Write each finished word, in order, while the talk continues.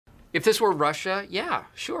If this were Russia, yeah,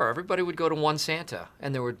 sure, everybody would go to one Santa,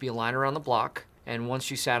 and there would be a line around the block. And once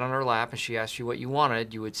you sat on her lap and she asked you what you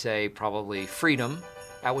wanted, you would say probably freedom,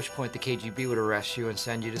 at which point the KGB would arrest you and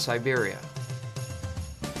send you to Siberia.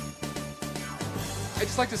 I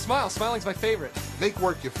just like to smile. Smiling's my favorite. Make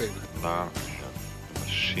work your favorite.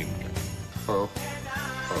 Machine gun. Oh.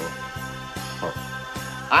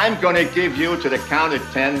 I'm gonna give you to the count of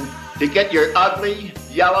 10 to get your ugly,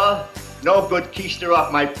 yellow, no good keister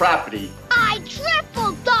off my property. I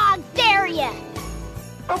triple dog dare you!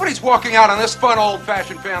 Nobody's walking out on this fun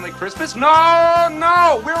old-fashioned family Christmas.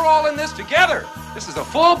 No, we're all in this together. This is a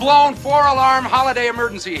full-blown 4-alarm holiday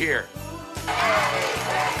emergency here.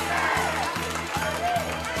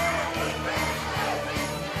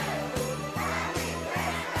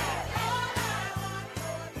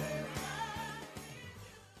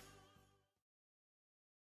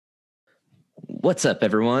 What's up,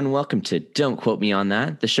 everyone? Welcome to Don't Quote Me on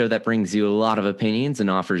That, the show that brings you a lot of opinions and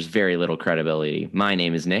offers very little credibility. My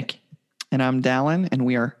name is Nick. And I'm Dallin, and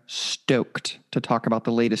we are stoked to talk about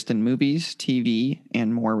the latest in movies, TV,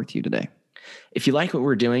 and more with you today. If you like what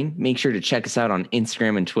we're doing, make sure to check us out on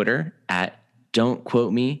Instagram and Twitter at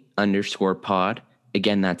Don'tQuoteMe_pod.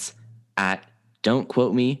 Again, that's at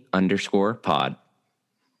Don'tQuoteMe_pod.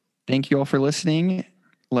 Thank you all for listening.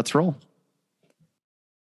 Let's roll.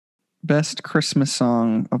 Best Christmas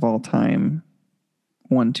song of all time.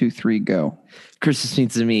 1, 2, 3, go. Christmas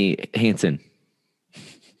Means to Me, Hanson.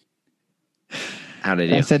 How'd I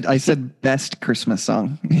do? I said best Christmas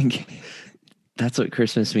song. That's what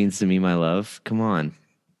Christmas means to me, my love. Come on.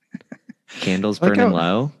 Candles burning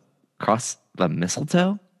low. Across the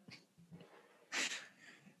mistletoe.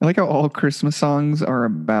 I like how all Christmas songs are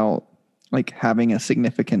about like having a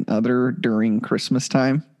significant other during Christmas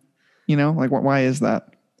time. You know, like why is that?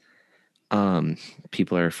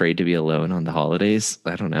 People are afraid to be alone on the holidays.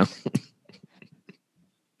 I don't know.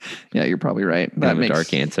 Yeah, you're probably right. That makes a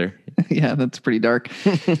dark answer. Yeah, that's pretty dark.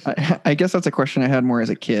 I guess that's a question I had more as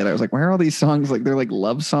a kid. I was like, why are all these songs like they're like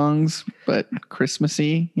love songs, but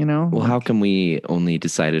Christmassy, you know? Well, how come we only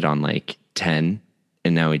decided on like 10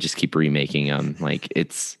 and now we just keep remaking them? Like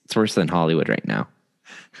it's worse than Hollywood right now.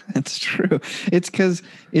 That's true. It's because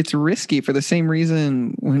it's risky for the same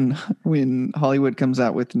reason when Hollywood comes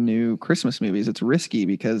out with new Christmas movies, it's risky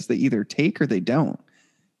because they either take or they don't.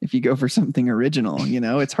 If you go for something original, you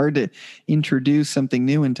know, it's hard to introduce something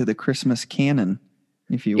new into the Christmas canon,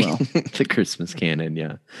 if you will. The Christmas canon,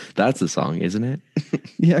 yeah. That's the song, isn't it?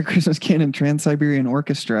 Yeah, Christmas Canon, Trans-Siberian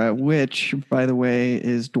Orchestra, which, by the way,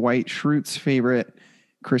 is Dwight Schrute's favorite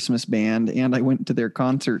Christmas band. And I went to their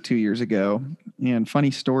concert 2 years ago. And funny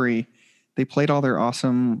story, they played all their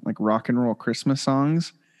awesome like rock and roll Christmas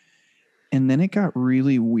songs. And then it got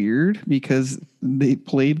really weird because they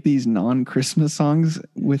played these non-Christmas songs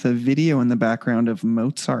with a video in the background of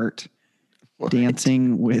Mozart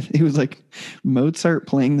dancing with, it was like Mozart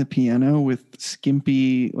playing the piano with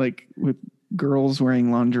skimpy, like with girls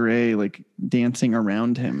wearing lingerie, like dancing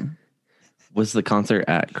around him. Was the concert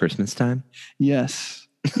at Christmas time? Yes.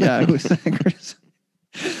 Yeah, it was at Christmas.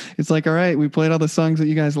 It's like, all right, we played all the songs that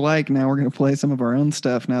you guys like. Now we're going to play some of our own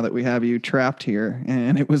stuff now that we have you trapped here.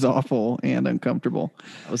 And it was awful and uncomfortable.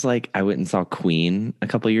 I was like, I went and saw Queen a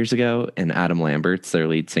couple years ago, and Adam Lambert's their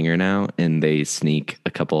lead singer now, and they sneak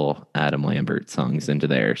a couple Adam Lambert songs into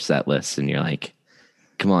their set list. And you're like,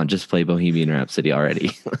 come on, just play Bohemian Rhapsody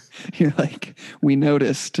already. You're like, we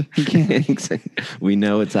noticed. You can't. We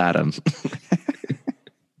know it's Adam.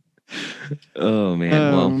 Oh,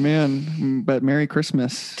 man. Oh, man. But Merry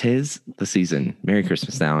Christmas. 'Tis the season. Merry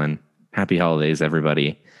Christmas, Alan. Happy holidays,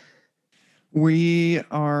 everybody. We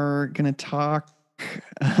are going to talk.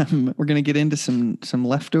 We're going to get into some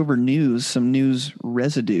leftover news, some news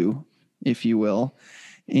residue, if you will.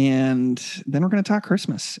 And then we're going to talk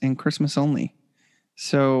Christmas and Christmas only.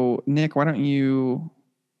 So, Nick, why don't you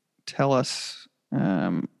tell us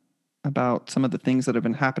about some of the things that have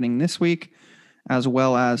been happening this week, as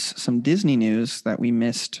well as some Disney news that we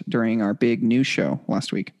missed during our big news show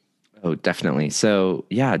last week. Oh, definitely. So,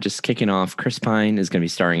 yeah, just kicking off, Chris Pine is going to be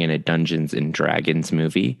starring in a Dungeons and Dragons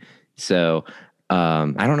movie. So,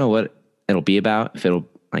 I don't know what it'll be about, if it'll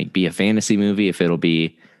like be a fantasy movie, if it'll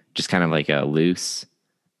be just kind of like a loose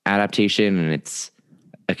adaptation and it's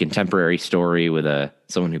a contemporary story with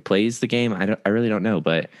someone who plays the game. I really don't know,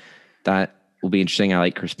 but that will be interesting. I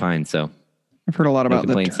like Chris Pine, so I've heard a lot about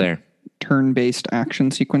the turn-based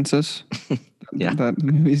action sequences. Yeah, that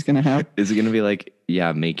movie's gonna have. Is it gonna be like,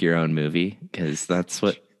 make your own movie? Because that's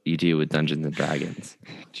what you do with Dungeons and Dragons.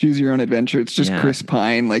 Choose your own adventure. It's just Chris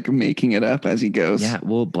Pine like making it up as he goes. Yeah,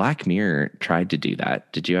 well, Black Mirror tried to do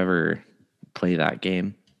that. Did you ever play that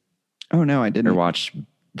game? Oh no, I Or didn't. watch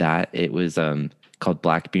that. It was called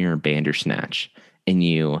Black Mirror Bandersnatch, and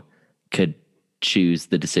you could choose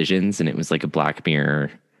the decisions, and it was like a Black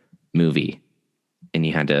Mirror movie, and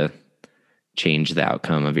you had to change the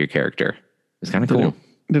outcome of your character. It was kind of cool.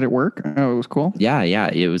 Did it work? Oh, it was cool. Yeah.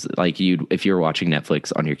 It was like if you were watching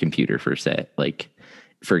Netflix on your computer for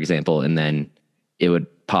example, and then it would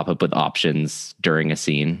pop up with options during a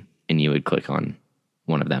scene, and you would click on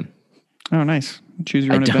one of them. Oh, nice. Choose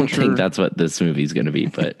your I own don't adventure. think that's what this movie's going to be,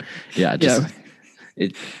 but yeah,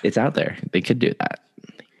 it's out there. They could do that.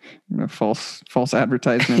 A false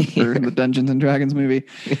advertisement for the Dungeons and Dragons movie.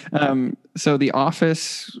 So The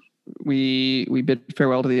Office, we bid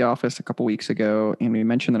farewell to The Office a couple weeks ago, and we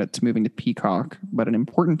mentioned that it's moving to Peacock. But an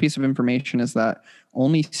important piece of information is that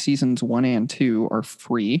only seasons 1 and 2 are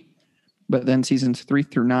free, but then seasons 3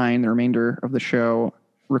 through 9, the remainder of the show,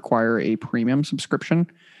 require a premium subscription,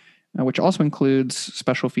 which also includes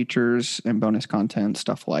special features and bonus content,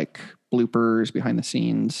 stuff like bloopers, behind the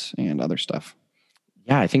scenes, and other stuff.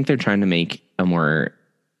 Yeah, I think they're trying to make a more,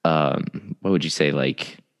 what would you say,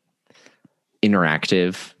 like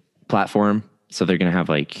interactive platform. So they're going to have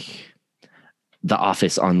like The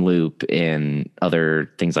Office on loop and other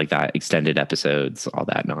things like that, extended episodes, all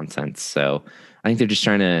that nonsense. So I think they're just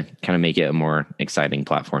trying to kind of make it a more exciting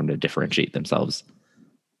platform to differentiate themselves.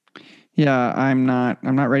 Yeah, I'm not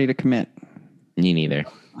ready to commit. Me neither.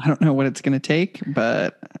 I don't know what it's going to take,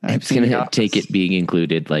 but It's going to take it being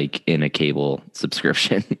included like in a cable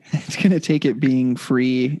subscription. It's going to take it being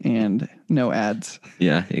free and no ads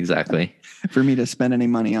Yeah, exactly. for me to spend any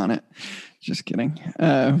money on it. Just kidding.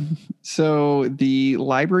 So the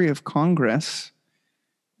Library of Congress.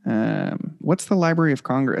 What's the Library of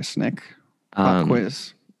Congress, Nick? Pop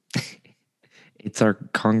quiz. It's our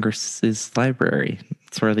Congress's library.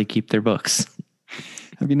 It's where they keep their books.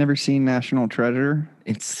 Have you never seen National Treasure?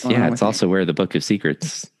 It's Oh, it's also where the Book of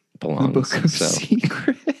Secrets belongs. The Book of so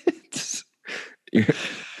Secrets.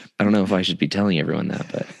 I don't know if I should be telling everyone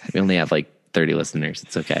that, but we only have like 30 listeners.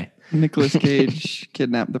 It's okay. Nicolas Cage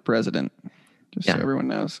kidnapped the president, just so everyone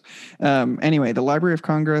knows. Anyway, the Library of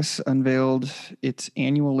Congress unveiled its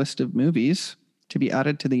annual list of movies to be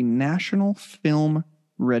added to the National Film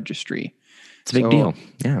Registry. It's a big deal.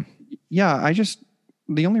 Yeah. Yeah,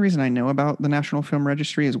 the only reason I know about the National Film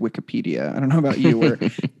Registry is Wikipedia. I don't know about you, where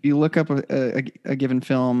if you look up a given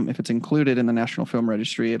film, if it's included in the National Film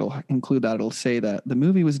Registry, it'll include that. It'll say that the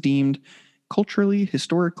movie was deemed culturally,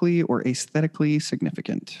 historically, or aesthetically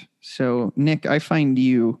significant. So, Nick, I find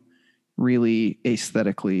you really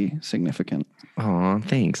aesthetically significant. Oh,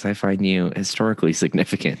 thanks. I find you historically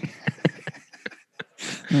significant.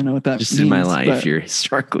 I don't know what that Just means. in my life,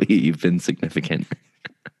 but you've been significant.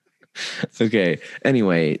 Okay.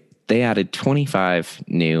 Anyway, they added 25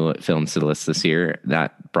 new films to the list this year.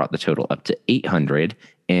 That brought the total up to 800.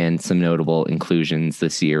 And some notable inclusions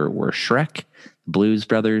this year were Shrek, Blues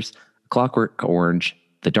Brothers, Clockwork Orange,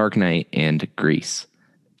 The Dark Knight, and Grease,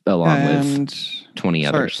 along with 20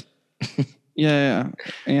 others. Yeah.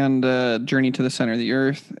 And Journey to the Center of the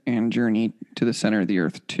Earth and Journey to the Center of the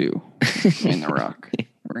Earth 2 in The Rock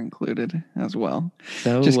were included as well.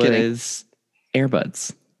 So Just kidding. was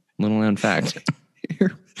Airbuds. Little known fact.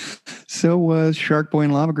 So was Shark Boy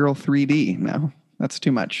and Lava Girl 3D. No, that's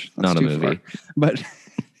too much. That's Not a too movie. far. But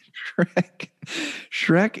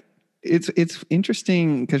Shrek, it's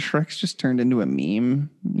interesting because Shrek's just turned into a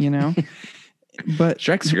meme, you know? But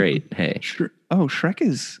Shrek's great. Hey. Shrek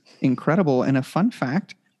is incredible. And a fun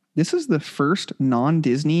fact, this is the first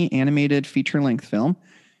non-Disney animated feature-length film.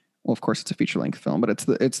 Well, of course it's a feature-length film, but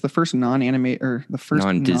it's the first non-Disney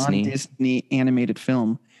animated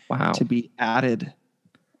film to be added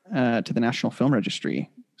to the National Film Registry.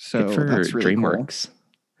 So good for that's really DreamWorks. Cool.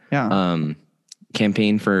 Yeah.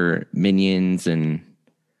 Campaign for Minions and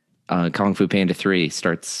Kung Fu Panda 3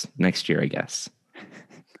 starts next year, I guess.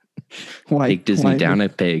 Take Disney down a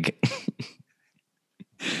pig.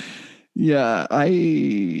 Yeah,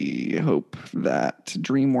 I hope that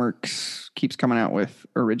DreamWorks keeps coming out with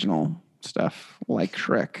original stuff like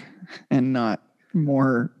Shrek and not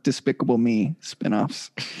more Despicable Me spinoffs.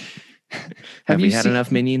 Have you had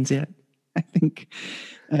enough Minions yet? I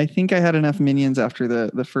think I had enough Minions after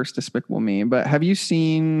the first Despicable Me, but have you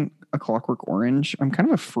seen A Clockwork Orange? I'm kind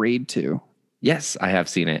of afraid to. Yes, I have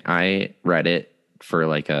seen it. I read it for it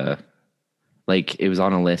was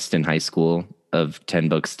on a list in high school of 10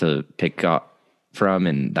 books to pick up from,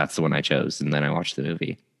 and that's the one I chose. And then I watched the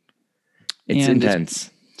movie. It's intense.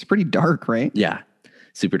 It's pretty dark, right? Yeah,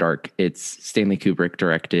 super dark. It's Stanley Kubrick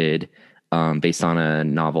directed, based on a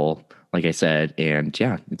novel, like I said. And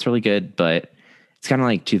yeah, it's really good, but it's kind of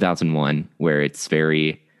like 2001, where it's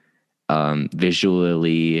very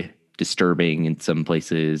visually disturbing in some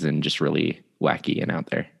places and just really wacky and out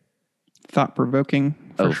there. Thought-provoking,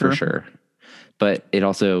 for sure. But it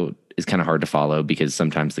also is kind of hard to follow because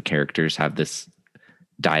sometimes the characters have this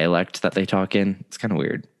dialect that they talk in. It's kind of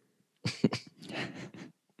weird.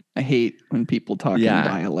 I hate when people talk in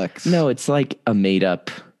dialects. No, it's like a made-up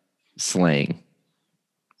slang.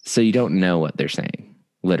 So you don't know what they're saying,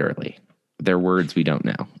 literally. They're words we don't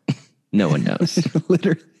know. No one knows.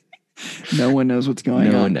 Literally. No one knows what's going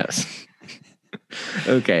on. No one knows.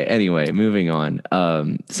 Okay, anyway, moving on.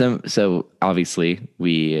 So obviously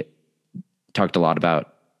we talked a lot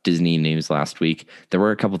about Disney news last week. There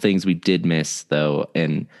were a couple things we did miss though,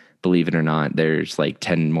 and believe it or not, there's like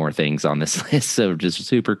 10 more things on this list. So just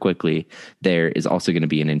super quickly, there is also going to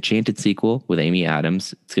be an Enchanted sequel with Amy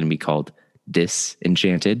Adams. It's going to be called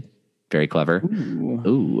Disenchanted. Very clever.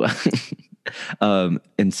 Ooh.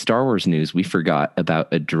 In Star Wars news, we forgot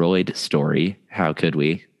about a droid story. How could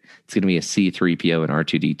we? It's going to be a C-3PO and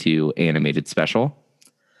R2-D2 animated special.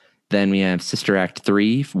 Then we have Sister Act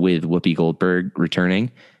 3 with Whoopi Goldberg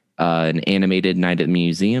returning, an animated Night at the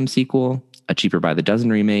Museum sequel, a Cheaper by the Dozen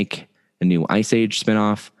remake, a new Ice Age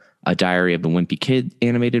spinoff, a Diary of the Wimpy Kid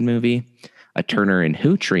animated movie, a Turner and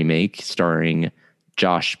Hooch remake starring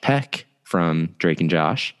Josh Peck from Drake and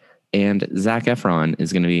Josh, and Zac Efron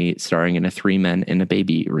is going to be starring in a Three Men and a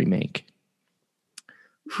Baby remake.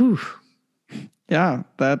 Whew. Yeah,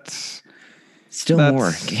 that's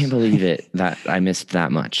more. Can't believe it that I missed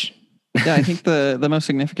that much. Yeah, I think the most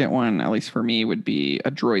significant one, at least for me, would be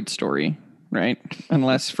a droid story, right?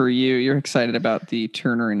 Unless for you, you're excited about the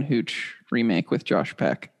Turner and Hooch remake with Josh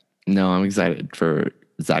Peck. No, I'm excited for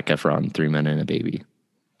Zac Efron, Three Men and a Baby.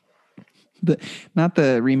 Not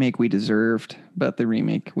the remake we deserved, but the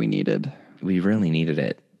remake we needed. We really needed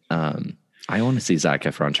it. I want to see Zac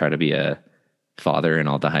Efron try to be a father and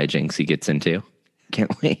all the hijinks he gets into.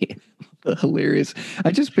 Can't wait. Hilarious.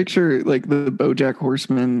 I just picture like the BoJack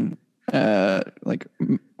Horseman, like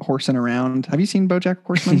horsing around. Have you seen BoJack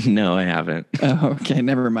Horseman? No, I haven't. Oh, okay,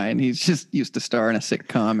 never mind. He's just used to star in a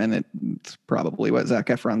sitcom, and it's probably what Zac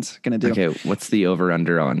Efron's gonna do. Okay, what's the over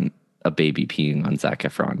under on a baby peeing on Zac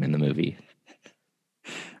Efron in the movie?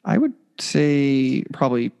 I would say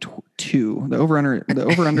probably 2. The over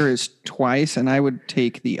under is twice, and I would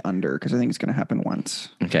take the under because I think it's going to happen once.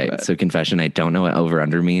 Okay, so confession, I don't know what over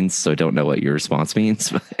under means, so I don't know what your response means.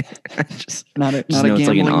 But just not a know it's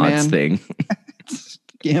like an odds man. thing. It's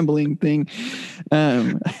a gambling thing.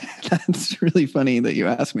 That's really funny that you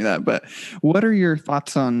asked me that. But what are your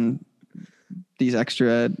thoughts on this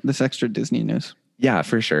extra Disney news? Yeah,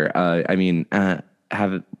 for sure. I mean,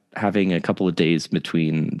 having a couple of days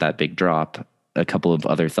between that big drop, a couple of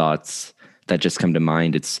other thoughts that just come to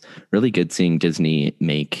mind. It's really good seeing Disney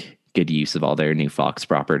make good use of all their new Fox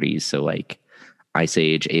properties. So like Ice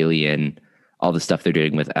Age, Alien, all the stuff they're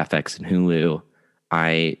doing with FX and Hulu.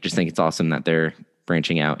 I just think it's awesome that they're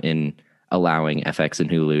branching out and allowing FX and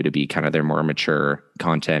Hulu to be kind of their more mature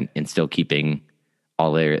content and still keeping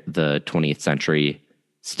all the 20th century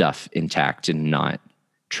stuff intact and not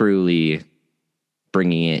truly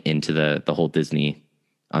bringing it into the whole Disney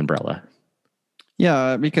umbrella.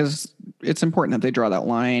 Yeah, because it's important that they draw that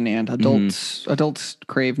line, and adults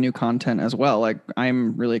crave new content as well. Like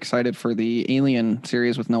I'm really excited for the Alien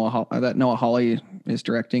series with that Noah Hawley is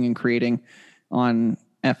directing and creating on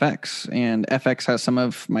FX, and FX has some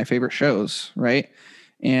of my favorite shows, right?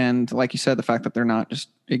 And like you said, the fact that they're not just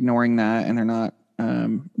ignoring that, and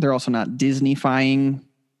they're also not Disney-fying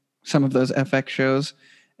some of those FX shows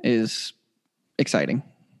is exciting.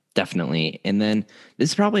 Definitely. And then this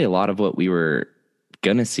is probably a lot of what we were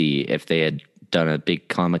going to see if they had done a big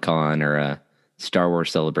Comic-Con or a Star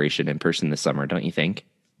Wars celebration in person this summer, don't you think?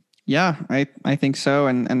 Yeah, I think so.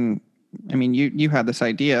 And I mean, you had this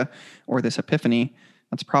idea or this epiphany.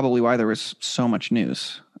 That's probably why there was so much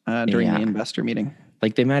news during the investor meeting.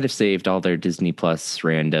 Like they might have saved all their Disney Plus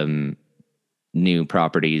random new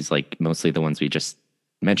properties, like mostly the ones we just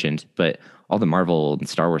mentioned, but all the Marvel and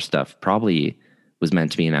Star Wars stuff probably was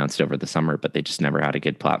meant to be announced over the summer, but they just never had a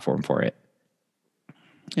good platform for it.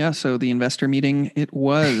 Yeah, so the investor meeting, it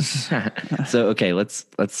was. So, okay, let's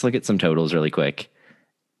look at some totals really quick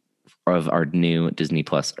of our new Disney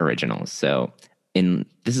Plus originals. So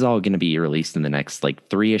this is all going to be released in the next like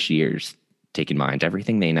 3-ish years. Take in mind,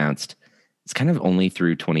 everything they announced, it's kind of only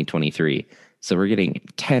through 2023. So we're getting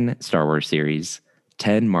 10 Star Wars series,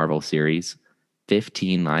 10 Marvel series,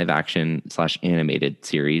 15 live action / animated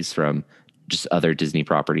series from just other Disney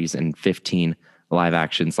properties, and 15 live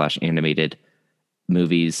action / animated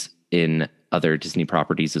movies in other Disney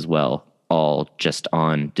properties as well, all just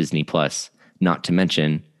on Disney Plus, not to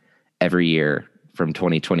mention every year from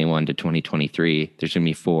 2021 to 2023, there's going to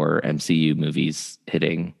be 4 MCU movies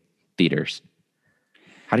hitting theaters.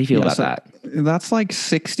 How do you feel about that? That's like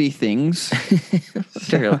 60 things.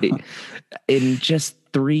 Literally. In just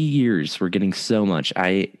 3 years, we're getting so much.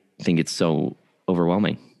 I think it's so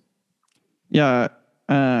overwhelming. Yeah.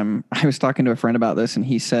 I was talking to a friend about this, and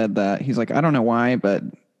he said that he's like, I don't know why, but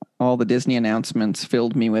all the Disney announcements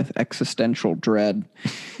filled me with existential dread.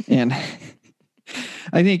 And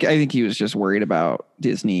I think he was just worried about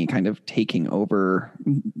Disney kind of taking over,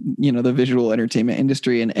 the visual entertainment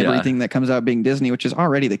industry and everything that comes out being Disney, which is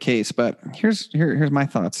already the case. But here's my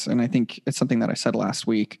thoughts. And I think it's something that I said last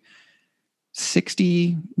week.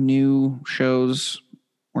 60 new shows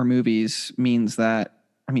or movies means that,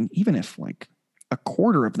 even if like a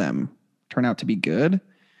quarter of them turn out to be good,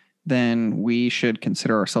 then we should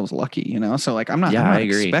consider ourselves lucky, So like, I'm not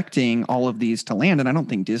expecting all of these to land, and I don't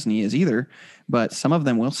think Disney is either, but some of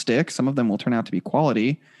them will stick. Some of them will turn out to be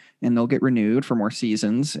quality, and they'll get renewed for more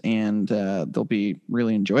seasons, and they'll be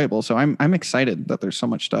really enjoyable. So I'm excited that there's so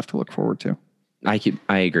much stuff to look forward to.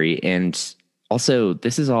 I agree. And also,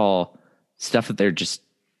 this is all stuff that they're just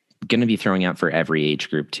going to be throwing out for every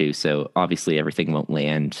age group too. So obviously everything won't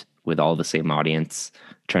land with all the same audience,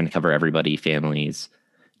 trying to cover everybody, families,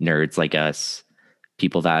 nerds like us,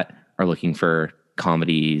 people that are looking for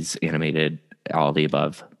comedies, animated, all the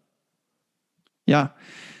above. Yeah,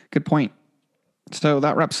 good point. So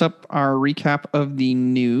that wraps up our recap of the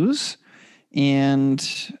news. And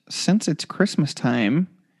since it's Christmas time,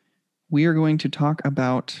 we are going to talk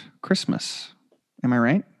about Christmas. Am I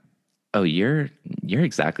right? Oh, you're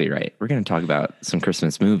exactly right. We're going to talk about some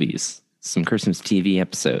Christmas movies, some Christmas TV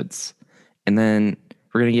episodes, and then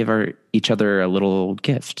we're going to give each other a little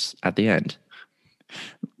gift at the end.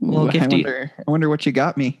 A little gifty. I wonder what you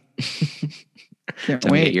got me.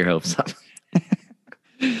 Don't get your hopes up.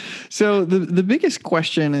 So the biggest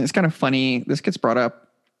question, and it's kind of funny, this gets brought up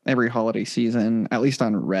every holiday season, at least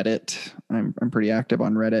on Reddit. I'm pretty active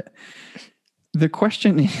on Reddit. The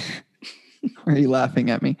question why are you laughing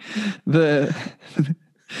at me? The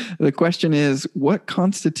question is, what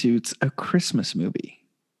constitutes a Christmas movie?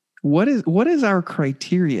 What is our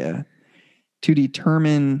criteria to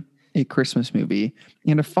determine a Christmas movie?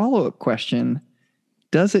 And a follow-up question,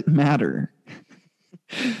 does it matter?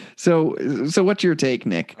 So what's your take,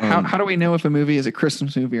 Nick? How do we know if a movie is a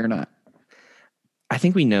Christmas movie or not? I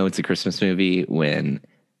think we know it's a Christmas movie when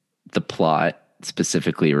the plot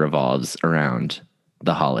specifically revolves around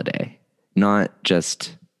the holiday, not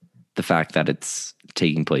just the fact that it's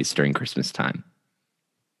taking place during Christmas time.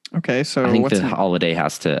 Okay, so I think the holiday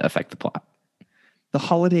has to affect the plot. The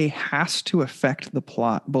holiday has to affect the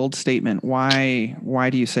plot. Bold statement. Why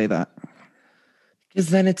do you say that? Because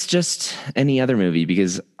then it's just any other movie.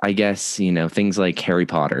 Because I guess, things like Harry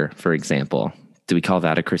Potter, for example. Do we call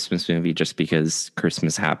that a Christmas movie just because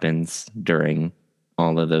Christmas happens during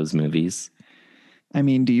all of those movies?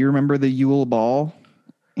 Do you remember the Yule Ball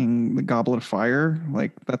in the Goblet of Fire?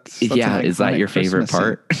 Like that's yeah. Is that your favorite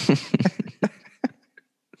part?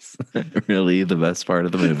 Really the best part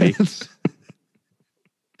of the movie?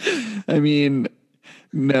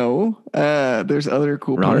 No. There's other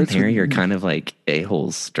cool Ron parts. and Harry are kind of like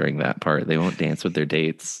a-holes during that part. They won't dance with their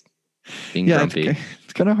dates. Being grumpy.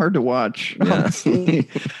 It's kind of hard to watch. Yeah. Honestly.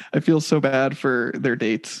 I feel so bad for their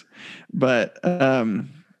dates. But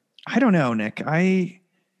I don't know, Nick.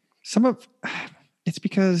 It's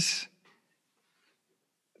because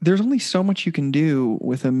there's only so much you can do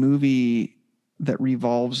with a movie that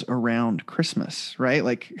revolves around Christmas, right?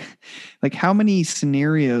 Like how many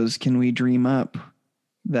scenarios can we dream up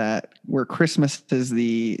that where Christmas is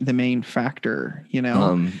the main factor,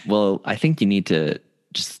 Well, I think you need to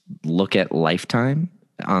just look at Lifetime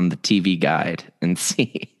on the TV guide and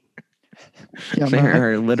see. Yeah,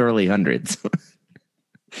 there are literally hundreds.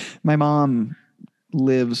 My mom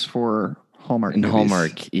lives for Hallmark movies.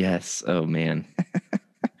 Hallmark, yes. Oh man.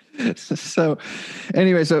 So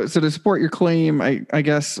anyway, so to support your claim, I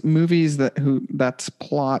guess movies that's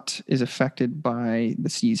plot is affected by the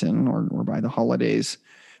season or by the holidays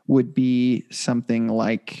would be something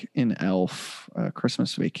like an Elf,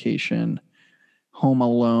 Christmas Vacation, Home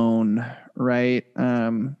Alone, right?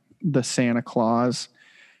 The Santa Claus.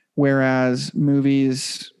 Whereas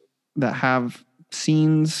movies that have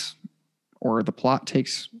scenes or the plot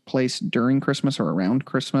takes place during Christmas or around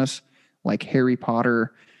Christmas, like Harry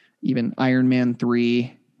Potter, even Iron Man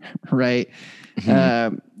 3, right?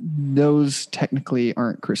 Those technically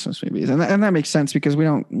aren't Christmas movies. And that makes sense because we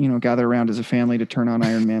don't, gather around as a family to turn on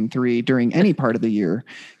Iron Man 3 during any part of the year,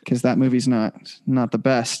 because that movie's not the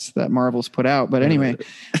best that Marvel's put out. But anyway,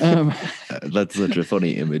 that's such a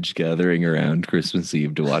funny image, gathering around Christmas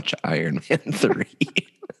Eve to watch Iron Man 3.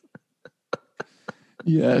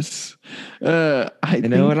 Yes. I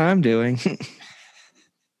know what I'm doing.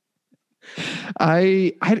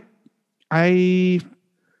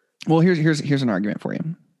 Well, here's an argument for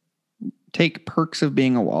you. Take Perks of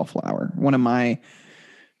Being a Wallflower, one of my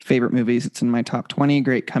favorite movies. It's in my top 20.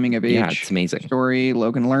 Great coming of age. Yeah, it's amazing. Story.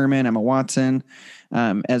 Logan Lerman, Emma Watson,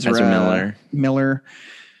 Ezra Miller,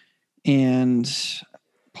 and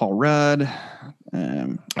Paul Rudd.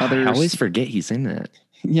 Others. I always forget he's in it.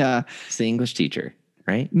 Yeah, he's the English teacher,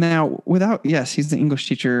 right? Now, he's the English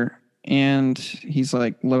teacher, and he's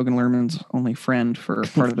like Logan Lerman's only friend for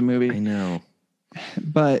part of the movie. I know,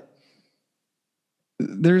 but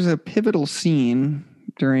there's a pivotal scene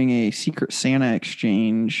during a Secret Santa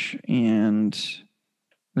exchange, and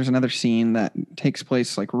there's another scene that takes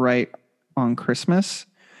place like right on Christmas.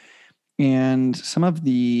 And some of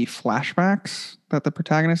the flashbacks that the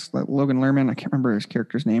protagonist, that Logan Lerman, I can't remember his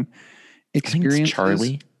character's name, experiences.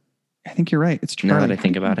 Charlie. I think you're right. It's Charlie. Now that I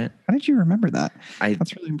think about it. How did you remember that?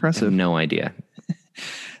 That's really impressive. I have no idea.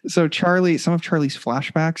 So some of Charlie's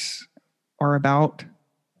flashbacks are about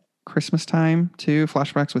Christmas time too,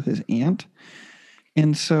 flashbacks with his aunt.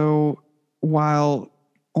 And so while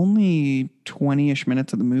only 20-ish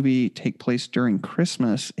minutes of the movie take place during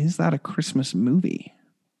Christmas, is that a Christmas movie?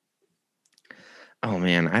 Oh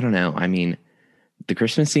man, I don't know. I mean, the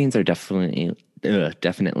Christmas scenes are definitely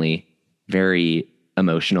very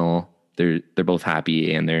emotional. They're both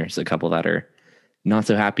happy, and there's a couple that are not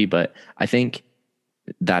so happy, but I think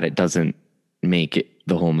that it doesn't make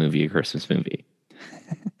the whole movie a Christmas movie.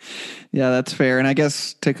 Yeah, that's fair. And I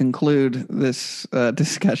guess to conclude this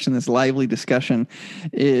discussion, this lively discussion,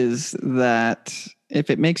 is that if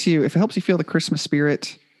it helps you feel the Christmas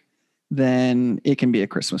spirit, then it can be a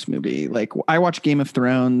Christmas movie. Like, I watch Game of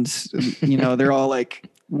Thrones, they're all like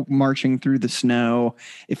marching through the snow.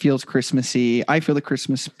 It feels Christmassy. I feel the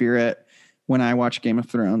Christmas spirit when I watch Game of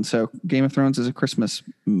Thrones. So Game of Thrones is a Christmas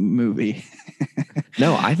movie.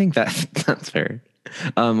 No, I think that's fair.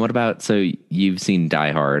 What about, so you've seen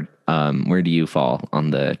Die Hard. Where do you fall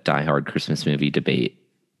on the Die Hard Christmas movie debate?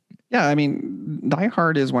 Yeah, I mean, Die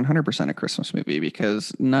Hard is 100% a Christmas movie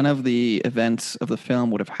because none of the events of the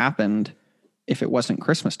film would have happened if it wasn't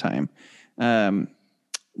Christmas time. John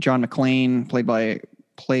McClane,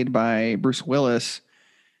 played by Bruce Willis,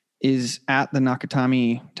 is at the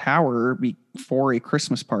Nakatomi Tower for a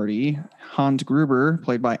Christmas party. Hans Gruber,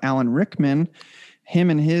 played by Alan Rickman, him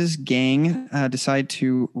and his gang decide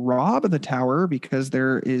to rob the tower because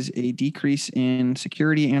there is a decrease in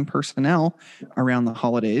security and personnel around the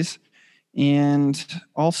holidays. And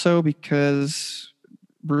also because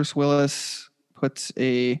Bruce Willis puts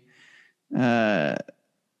a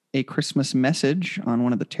Christmas message on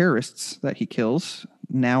one of the terrorists that he kills.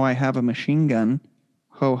 Now I have a machine gun.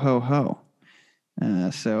 Ho, ho, ho.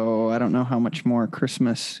 So I don't know how much more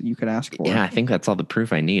Christmas you could ask for. Yeah, I think that's all the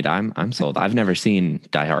proof I need. I'm sold. I've never seen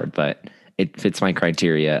Die Hard, but it fits my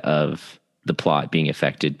criteria of the plot being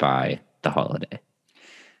affected by the holiday.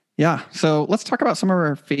 Yeah. So let's talk about some of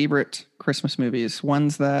our favorite Christmas movies,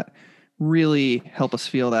 ones that really help us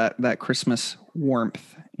feel that Christmas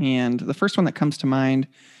warmth. And the first one that comes to mind,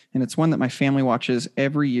 and it's one that my family watches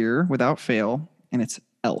every year without fail, and it's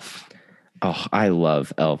Elf. Oh, I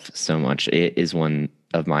love Elf so much. It is one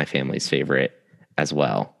of my family's favorite as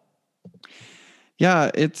well. Yeah,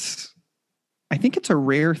 I think it's a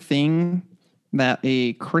rare thing that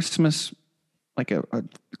a Christmas, like a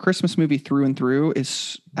Christmas movie through and through,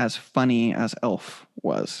 is as funny as Elf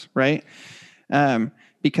was, right?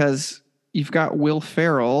 Because you've got Will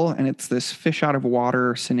Ferrell, and it's this fish out of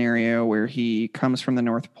water scenario where he comes from the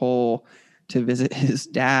North Pole to visit his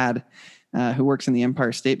dad, who works in the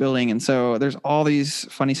Empire State Building. And so there's all these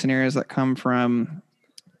funny scenarios that come from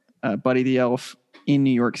Buddy the Elf in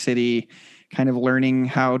New York City, kind of learning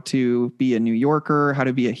how to be a New Yorker, how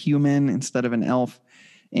to be a human instead of an elf.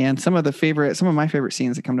 And some of my favorite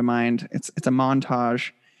scenes that come to mind, it's a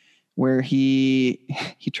montage where he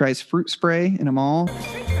tries fruit spray in a mall.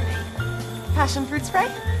 Passion fruit spray?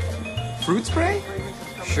 Fruit spray?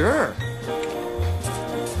 Sure.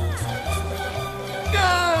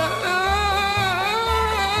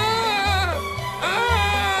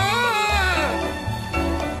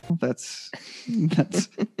 That's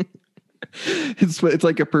it's It's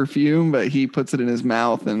like a perfume, but he puts it in his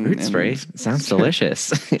mouth and Fruit spray sounds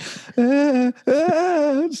delicious.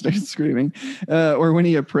 Starts screaming. Or when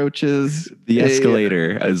he approaches The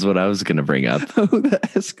escalator is what I was going to bring up. Oh, the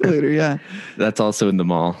escalator, yeah. That's also in the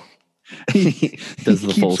mall. He does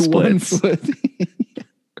the full keeps one splits. foot.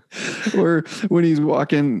 Or when he's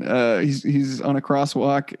walking, he's on a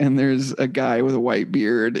crosswalk and there's a guy with a white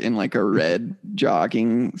beard in like a red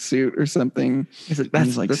jogging suit or something. He's like,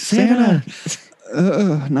 that's Santa.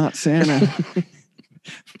 Not Santa.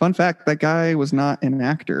 Fun fact, that guy was not an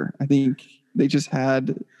actor. I think they just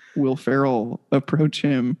had Will Ferrell approach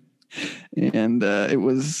him, and it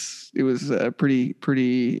was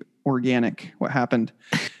pretty organic what happened.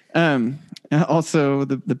 Also,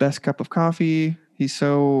 the best cup of coffee. He's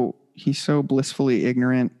so blissfully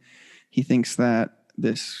ignorant. He thinks that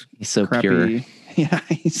he's so pure. Yeah,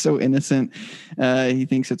 he's so innocent. He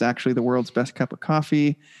thinks it's actually the world's best cup of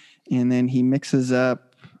coffee, and then he mixes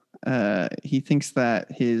up. He thinks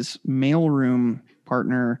that his mailroom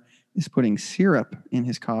partner is putting syrup in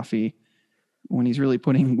his coffee when he's really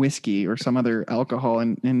putting whiskey or some other alcohol.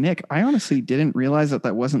 And Nick, I honestly didn't realize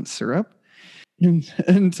that wasn't syrup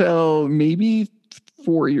until maybe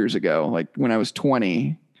 4 years ago, like when I was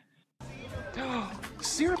 20.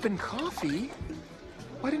 Syrup and coffee?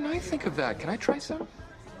 Why didn't I think of that? Can I try some?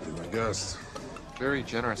 Be my guest. Very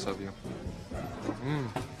generous of you.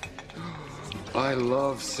 I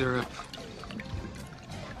love syrup.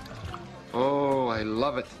 Oh, I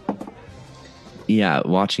love it. Yeah,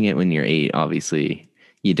 watching it when you're 8, obviously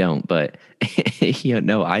you don't, but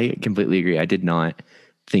no, I completely agree. I did not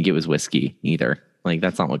think it was whiskey either. Like,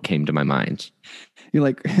 that's not what came to my mind. You're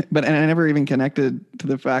like, and I never even connected to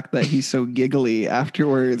the fact that he's so giggly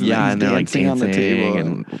afterwards. Yeah, and they're dancing on the table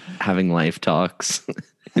and having life talks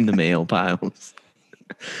in the mail piles.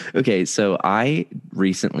 Okay, so I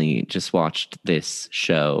recently just watched this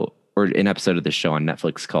show, or an episode of this show on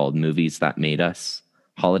Netflix called Movies That Made Us,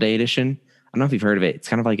 Holiday Edition. I don't know if you've heard of it. It's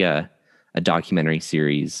kind of like a documentary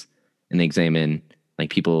series, and they examine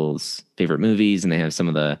like people's favorite movies, and they have some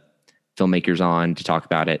of the filmmakers on to talk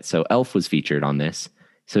about it. So Elf was featured on this.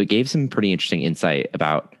 So it gave some pretty interesting insight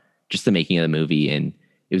about just the making of the movie, and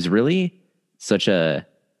it was really such an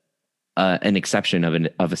exception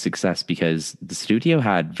of a success because the studio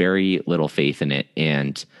had very little faith in it,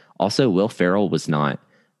 and also Will Ferrell was not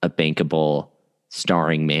a bankable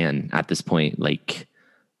starring man at this point. Like,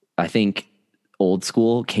 I think Old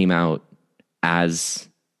School came out as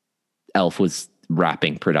Elf was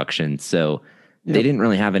wrapping production, so they didn't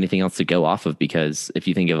really have anything else to go off of, because if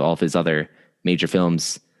you think of all of his other major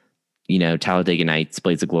films, you know, Talladega Nights,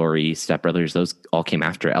 Blades of Glory, Step Brothers, those all came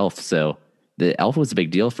after Elf. So the Elf was a big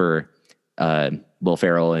deal for Will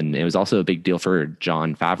Ferrell, and it was also a big deal for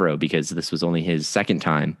Jon Favreau because this was only his second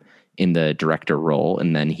time in the director role,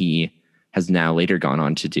 and then he has now later gone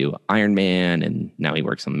on to do Iron Man, and now he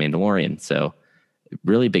works on The Mandalorian. So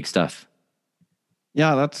really big stuff.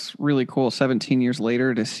 Yeah, that's really cool. 17 years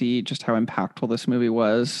later to see just how impactful this movie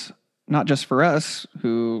was, not just for us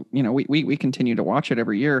who, you know, we continue to watch it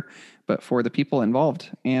every year, but for the people involved.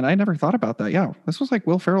 And I never thought about that. Yeah, this was like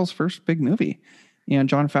Will Ferrell's first big movie and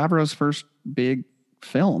Jon Favreau's first big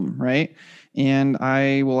film, right? And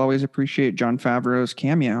I will always appreciate Jon Favreau's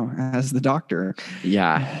cameo as the Doctor.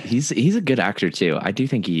 Yeah, he's a good actor too. I do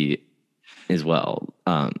think he is well.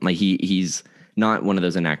 Like he's not one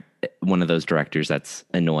of those directors that's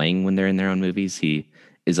annoying when they're in their own movies. He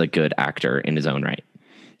is a good actor in his own right.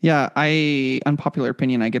 Yeah, unpopular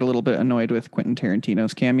opinion, I get a little bit annoyed with Quentin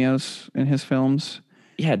Tarantino's cameos in his films.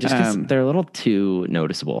 Yeah, just because they're a little too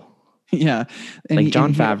noticeable. Yeah. Like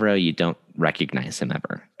Jon Favreau, you don't recognize him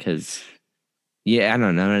ever because, I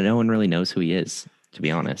don't know. No one really knows who he is, to be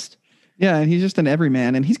honest. Yeah, and he's just an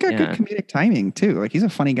everyman, and he's got good comedic timing too. Like, he's a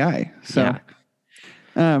funny guy. So,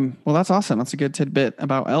 well, that's awesome. That's a good tidbit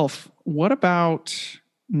about Elf. What about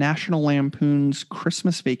National Lampoon's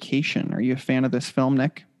Christmas Vacation? Are you a fan of this film,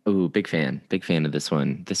 Nick? Oh, big fan of this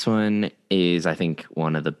one. This one is, I think,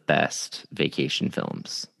 one of the best vacation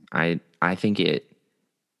films. I think it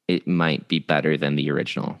might be better than the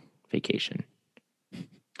original Vacation.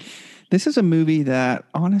 This is a movie that,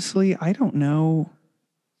 honestly, I don't know.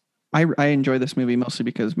 I enjoy this movie mostly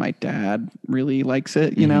because my dad really likes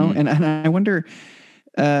it, you know, and I wonder,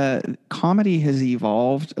 comedy has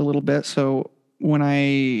evolved a little bit. So when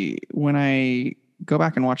I go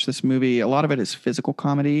back and watch this movie, a lot of it is physical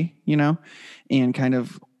comedy, you know, and kind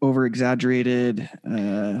of over exaggerated,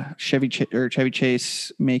 Chevy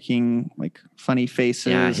Chase making like funny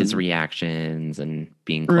faces. Yeah, his reactions and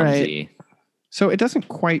being clumsy. Right. So it doesn't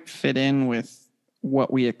quite fit in with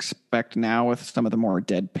what we expect now with some of the more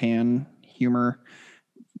deadpan humor.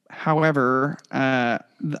 However,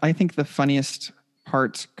 I think the funniest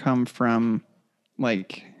parts come from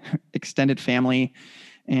like extended family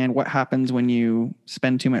and what happens when you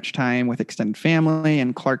spend too much time with extended family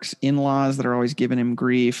and Clark's in-laws that are always giving him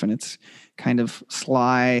grief, and it's kind of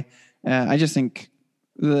sly. I just think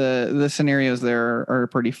the scenarios there are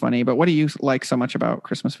pretty funny. But what do you like so much about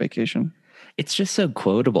Christmas Vacation? It's just so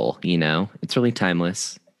quotable, you know? It's really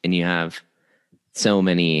timeless. And you have so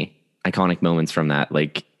many iconic moments from that,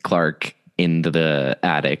 like Clark in the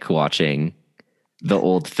attic watching the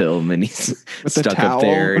old film, and he's stuck up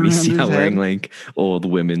there and he's wearing like old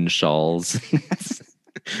women's shawls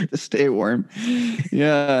to stay warm.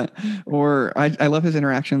 Yeah. Or I love his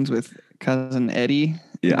interactions with cousin Eddie.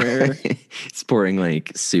 Yeah. He's pouring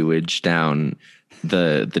like sewage down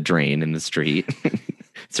the drain in the street.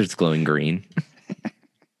 Starts glowing green.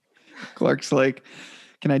 Clark's like,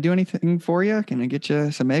 can I do anything for you? Can I get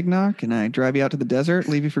you some eggnog? Can I drive you out to the desert,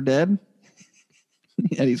 leave you for dead?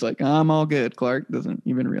 Eddie's like, I'm all good. Clark doesn't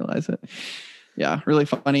even realize it. Yeah, really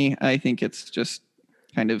funny. I think it's just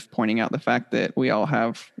kind of pointing out the fact that we all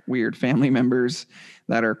have weird family members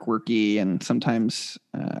that are quirky and sometimes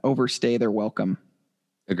overstay their welcome.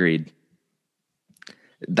 Agreed.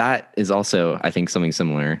 That is also, I think, something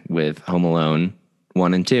similar with Home Alone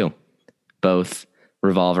 1 and 2. Both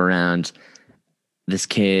revolve around this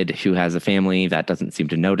kid who has a family that doesn't seem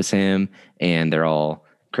to notice him, and they're all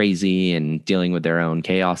crazy and dealing with their own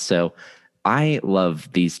chaos. So I love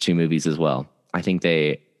these two movies as well. I think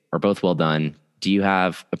they are both well done. Do you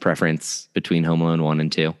have a preference between Home Alone 1 and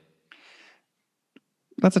 2?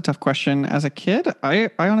 That's a tough question. As a kid, I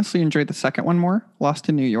honestly enjoyed the second one more, Lost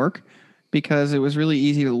in New York, because it was really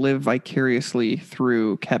easy to live vicariously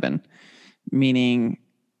through Kevin. Meaning,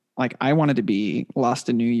 like, I wanted to be lost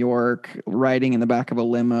in New York, riding in the back of a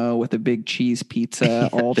limo with a big cheese pizza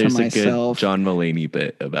all to myself. There's a good John Mulaney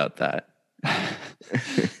bit about that.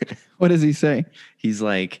 What does he say? He's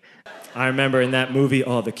like, I remember in that movie,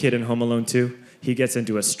 the kid in Home Alone 2, he gets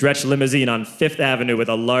into a stretch limousine on Fifth Avenue with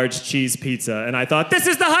a large cheese pizza, and I thought, this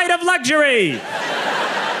is the height of luxury!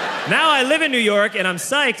 Now I live in New York, and I'm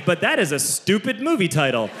psyched, but that is a stupid movie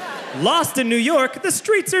title. Lost in New York, the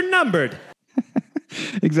streets are numbered.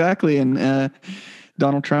 Exactly, and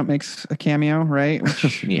Donald Trump makes a cameo, right?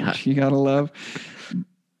 Which you gotta love.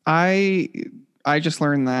 I just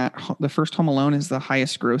learned that the first Home Alone is the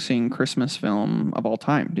highest grossing Christmas film of all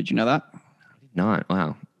time. Did you know that? Not.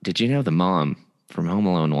 Wow. Did you know the mom from Home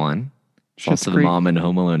Alone 1? Also the mom in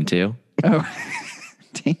Home Alone 2? Oh,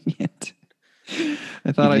 dang it.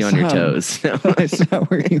 I thought I saw on your toes. No. I saw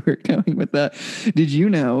where you were going with that. Did you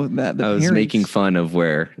know that I was making fun of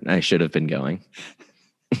where I should have been going.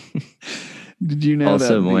 Did you know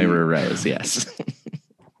also that Moira Rose, yes.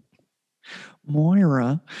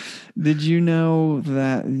 Moira, did you know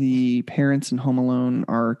that the parents in Home Alone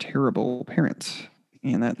are terrible parents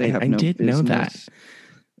and that they have no business? Know that.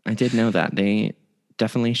 I did know that. They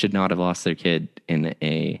definitely should not have lost their kid in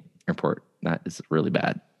a airport. That is really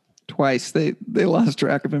bad. Twice. They lost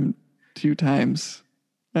track of him 2 times.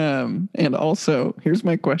 And also, here's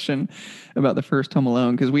my question about the first Home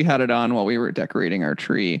Alone, because we had it on while we were decorating our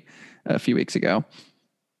tree a few weeks ago.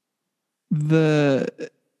 The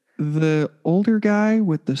older guy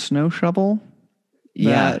with the snow shovel.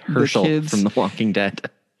 Yeah, Herschel from The Walking Dead.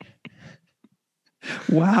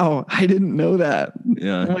 Wow, I didn't know that.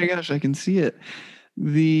 Yeah. Oh my gosh, I can see it.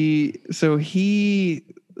 So he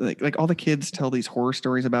like all the kids tell these horror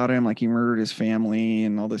stories about him, like he murdered his family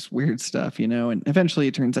and all this weird stuff, and eventually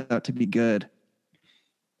it turns out to be good.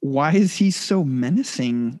 Why is he so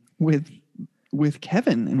menacing with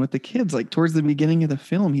Kevin and with the kids? Like towards the beginning of the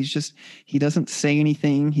film, he doesn't say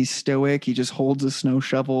anything. He's stoic. He just holds a snow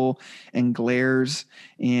shovel and glares.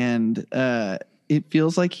 And it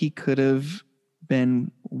feels like he could have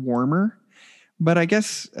been warmer. But I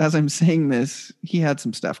guess as I'm saying this, he had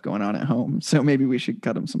some stuff going on at home. So maybe we should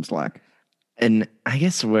cut him some slack. And I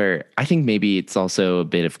guess I think maybe it's also a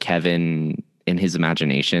bit of Kevin in his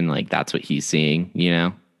imagination. Like that's what he's seeing,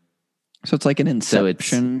 So it's like an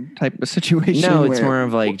Inception type of situation. No, it's more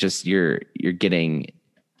of like just you're getting,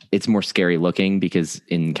 it's more scary looking because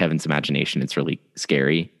in Kevin's imagination, it's really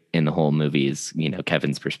scary. And the whole movie is,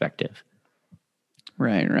 Kevin's perspective.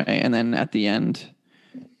 Right. And then at the end,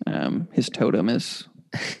 his totem is,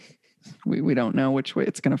 we don't know which way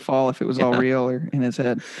it's going to fall, if it was all real or in his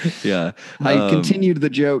head. Yeah. I continued the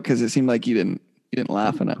joke because it seemed like you didn't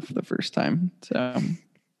laugh enough the first time. So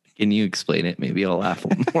can you explain it? Maybe I'll laugh a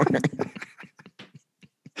little more.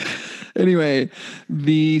 Anyway,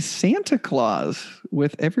 the Santa Claus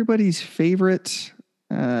with everybody's favorite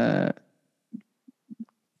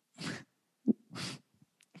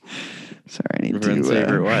Sorry, I need Everyone's to.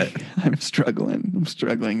 favorite what? I'm struggling. I'm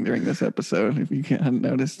struggling during this episode. If you can't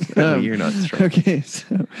notice, You're not struggling. Okay,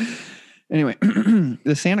 so anyway,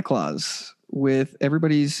 the Santa Claus with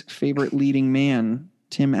everybody's favorite leading man,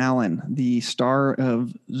 Tim Allen, the star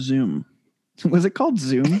of Zoom. Was it called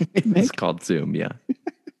Zoom? It's called Zoom. Yeah.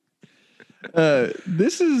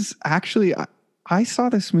 This is actually, I saw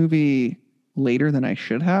this movie later than I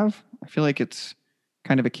should have. I feel like it's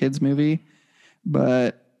kind of a kid's movie,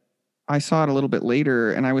 but I saw it a little bit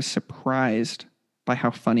later and I was surprised by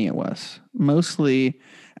how funny it was. Mostly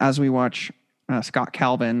as we watch Scott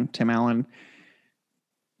Calvin, Tim Allen,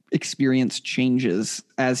 experience changes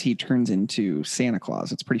as he turns into Santa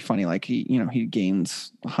Claus. It's pretty funny. Like he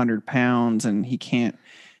gains 100 pounds and he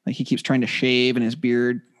keeps trying to shave and his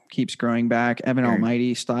beard keeps growing back, Evan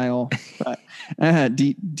Almighty style. But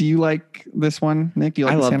do you like this one, Nick? Do you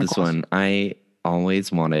like I love Santa this Claus? one. I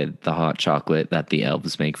always wanted the hot chocolate that the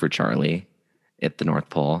elves make for Charlie at the North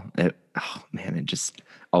Pole. It just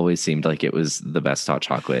always seemed like it was the best hot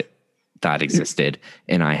chocolate that existed,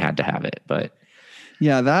 and I had to have it. But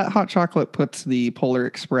yeah, that hot chocolate puts the Polar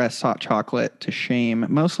Express hot chocolate to shame,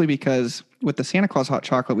 mostly because with the Santa Claus hot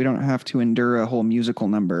chocolate, we don't have to endure a whole musical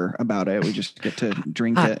number about it. We just get to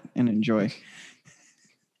drink it and enjoy.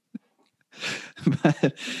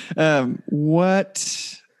 But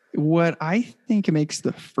what I think makes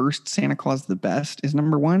the first Santa Claus the best is,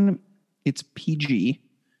 number one, it's PG.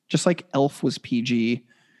 Just like Elf was PG,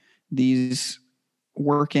 these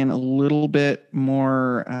work in a little bit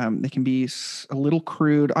more. They can be a little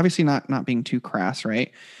crude, obviously not being too crass,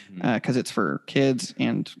 right? Because it's for kids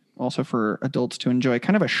and also for adults to enjoy,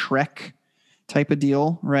 kind of a Shrek type of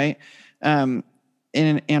deal, right? And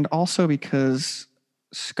also because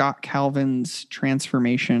Scott Calvin's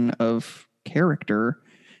transformation of character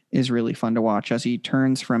is really fun to watch as he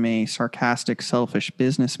turns from a sarcastic, selfish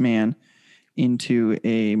businessman into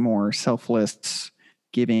a more selfless,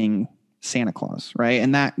 giving Santa Claus, right?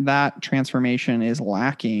 And that transformation is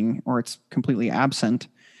lacking, or it's completely absent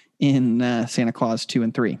in Santa Claus 2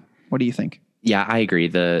 and 3. What do you think? yeah, I agree.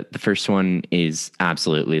 The first one is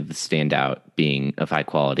absolutely the standout, being of high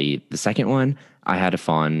quality. The second one, I had a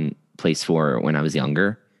fond place for when I was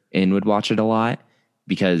younger and would watch it a lot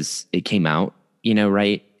because it came out,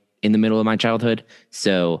 right in the middle of my childhood.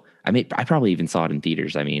 So I probably even saw it in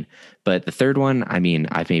theaters. But the third one,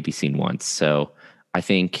 I've maybe seen once. So I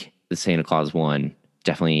think the Santa Claus one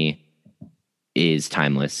definitely is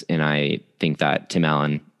timeless. And I think that Tim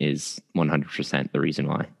Allen is 100% the reason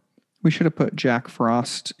why. We should have put Jack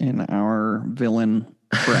Frost in our villain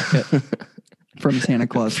bracket from Santa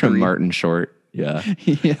Claus 3. From Martin Short. Yeah.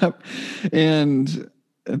 Yep. And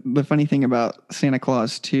the funny thing about Santa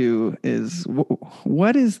Claus 2 is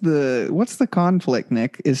what's the conflict,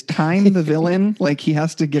 Nick? Is Time the villain? Like he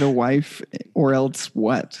has to get a wife or else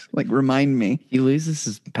what? Like remind me. He loses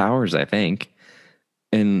his powers, I think.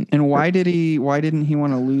 And why didn't he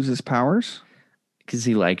want to lose his powers? Because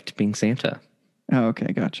he liked being Santa. Oh,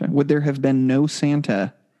 okay, gotcha. Would there have been no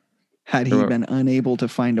Santa had he been unable to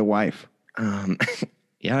find a wife?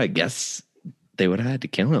 Yeah, I guess they would have had to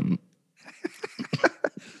kill him.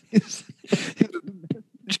 This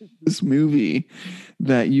movie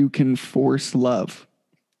that you can force love.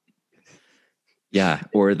 Yeah,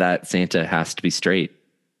 or that Santa has to be straight.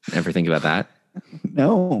 Ever think about that?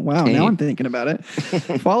 No. Wow. Now I'm thinking about it.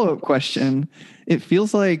 Follow-up question. It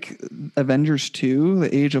feels like Avengers 2,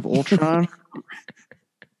 The Age of Ultron,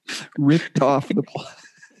 ripped off the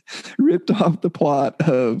plot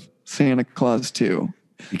of Santa Claus 2.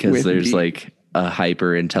 Because there's like a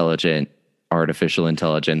hyper intelligent artificial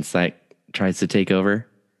intelligence that tries to take over.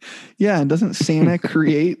 Yeah, and doesn't Santa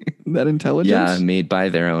create that intelligence? Yeah, made by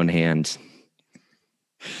their own hand.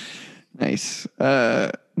 Nice.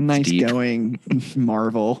 Nice deep. Going,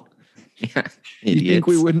 Marvel. Yeah, you think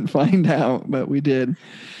we wouldn't find out, but we did.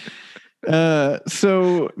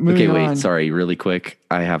 So moving on. Sorry, really quick.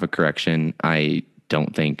 I have a correction. I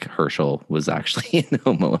don't think Herschel was actually in the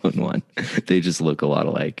Home Alone one. They just look a lot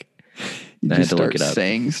alike. You I just had to look start it up.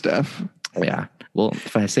 saying stuff. Yeah. Well,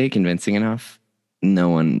 if I say it convincing enough, no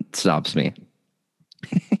one stops me.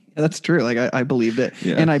 That's true. Like I believed it,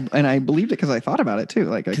 Yeah. and I believed it because I thought about it too.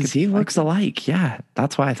 Like Because he looks alike. Yeah,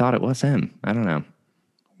 that's why I thought it was him. I don't know.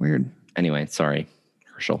 Weird. Anyway, sorry,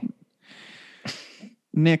 Herschel.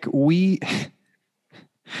 Nick, we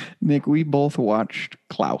both watched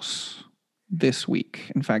Klaus this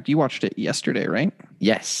week. In fact, you watched it yesterday, right?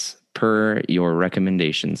 Yes, per your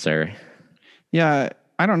recommendation, sir. Yeah,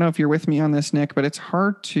 I don't know if you're with me on this, Nick, but it's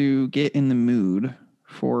hard to get in the mood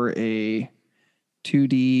for a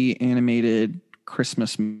 2D animated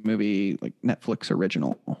Christmas movie, like Netflix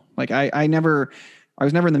original. Like I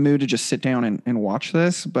was never in the mood to just sit down and watch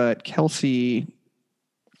this, but Kelsey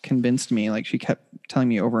convinced me. Like she kept telling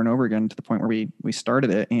me over and over again to the point where we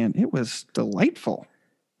started it, and it was delightful.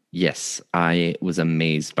 Yes, I was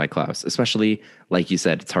amazed by Klaus, especially like you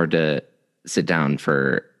said, it's hard to sit down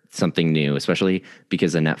for something new, especially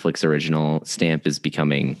because a Netflix original stamp is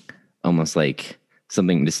becoming almost like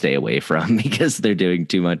something to stay away from because they're doing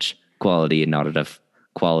too much quality and not enough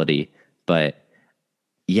quality. But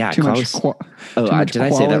yeah, Klaus. Did I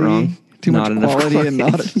say that wrong? Too much quality and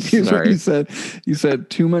not. Here's what you said. You said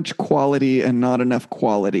too much quality and not enough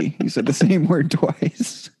quality. You said the same word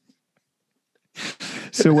twice.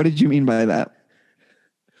 So what did you mean by that?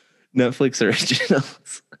 Netflix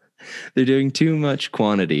originals. They're doing too much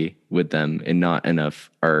quantity with them and not enough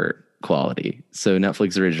art quality. So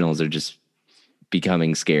Netflix originals are just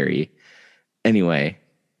becoming scary. Anyway,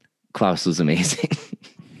 Klaus was amazing.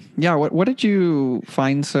 Yeah, what did you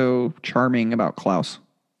find so charming about Klaus?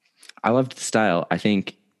 I loved the style. I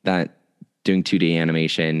think that doing 2D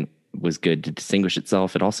animation was good to distinguish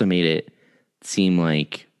itself. It also made it seem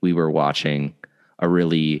like we were watching a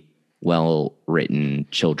really well-written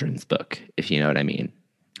children's book, if you know what I mean.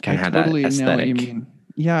 Kind of had that aesthetic. Know what you mean.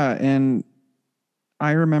 Yeah, and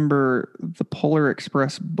I remember the Polar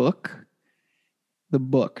Express book, the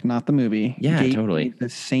book, not the movie. Yeah, totally. The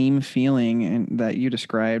same feeling that you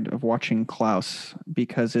described of watching Klaus,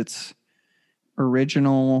 because it's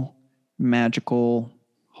original, magical,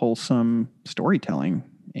 wholesome storytelling.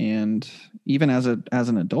 And even as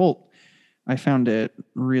an adult, I found it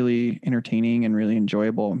really entertaining and really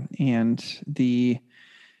enjoyable. And the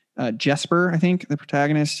Jesper, I think the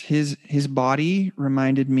protagonist, his body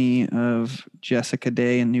reminded me of Jessica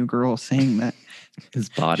Day in New Girl, saying that his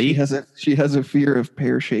body she has a fear of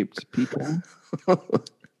pear-shaped people. Do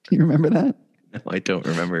you remember that? No, I don't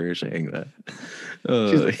remember her saying that.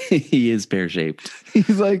 Oh, he is pear-shaped.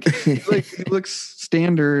 He's like he looks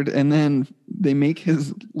standard, and then they make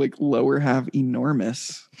his like lower half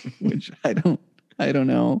enormous, which I don't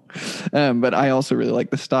know. But I also really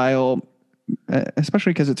like the style,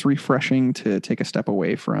 especially because it's refreshing to take a step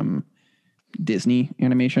away from Disney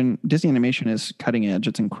animation. Disney animation is cutting edge.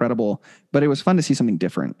 It's incredible, but it was fun to see something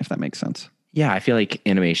different, if that makes sense. Yeah, I feel like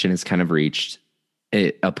animation has kind of reached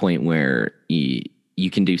a point where you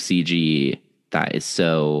can do CG that is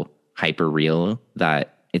so hyper real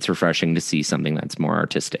that it's refreshing to see something that's more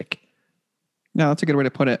artistic. No, that's a good way to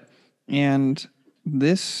put it. And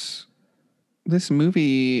this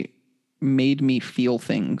movie made me feel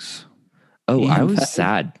things. Oh, I was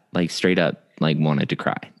sad, like straight up, like wanted to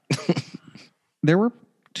cry. There were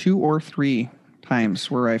 2 or 3 times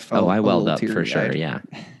where I felt. Oh, I welled up for sure. Yeah.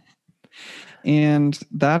 And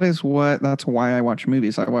that's why I watch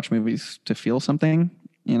movies. I watch movies to feel something.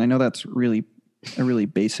 And I know that's really a really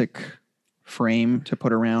basic frame to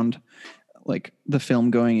put around like the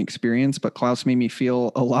film going experience, but Klaus made me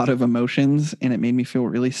feel a lot of emotions, and it made me feel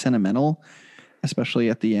really sentimental, especially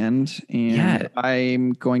at the end. And yeah,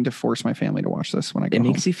 I'm going to force my family to watch this when I go home. It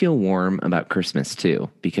makes you feel warm about Christmas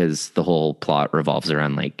too, because the whole plot revolves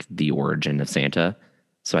around like the origin of Santa.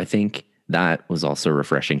 So I think that was also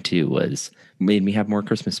refreshing too, made me have more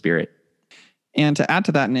Christmas spirit. And to add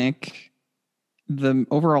to that, Nick, the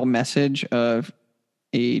overall message of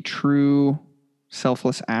a true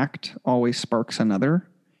selfless act always sparks another.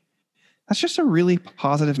 That's just a really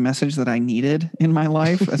positive message that I needed in my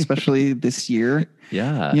life, especially this year.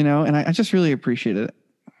 Yeah. And I just really appreciate it.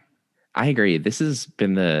 I agree. This has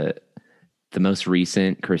been the most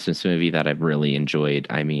recent Christmas movie that I've really enjoyed.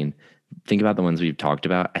 I mean, think about the ones we've talked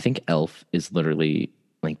about. I think Elf is literally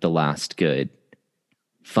like the last good,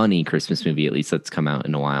 funny Christmas movie, at least that's come out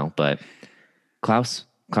in a while. But Klaus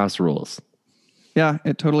rules. Yeah,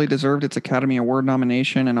 it totally deserved its Academy Award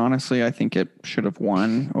nomination. And honestly, I think it should have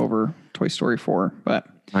won over Toy Story 4. But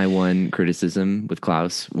my one criticism with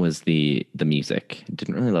Klaus was the music. I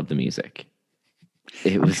didn't really love the music.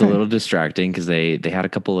 It was a little distracting because they had a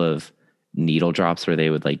couple of needle drops where they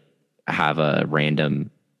would like have a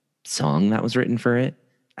random song that was written for it.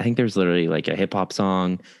 I think there's literally like a hip hop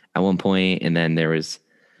song at one point, and then there was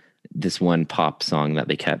this one pop song that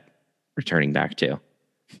they kept returning back to.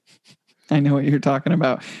 I know what you're talking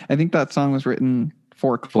about. I think that song was written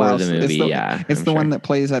for Klaus. For the movie, It's the one that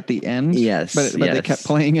plays at the end. Yes. But they kept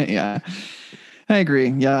playing it. Yeah. I agree.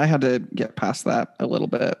 Yeah, I had to get past that a little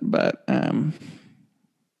bit, but it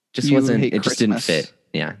just didn't fit.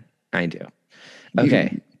 Yeah, I do.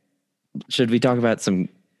 Okay. Should we talk about some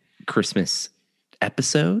Christmas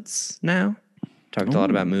episodes now? Talked a lot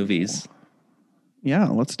about movies. Yeah,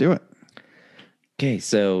 let's do it. Okay,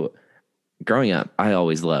 so growing up, I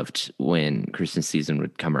always loved when Christmas season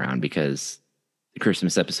would come around because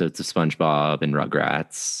Christmas episodes of SpongeBob and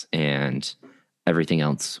Rugrats and everything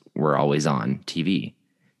else were always on TV.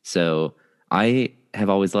 So I have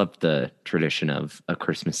always loved the tradition of a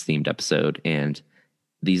Christmas themed episode, and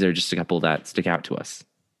these are just a couple that stick out to us.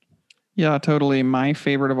 Yeah, totally. My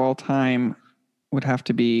favorite of all time would have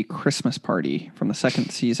to be Christmas Party from the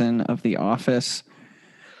second season of The Office,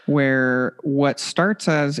 where what starts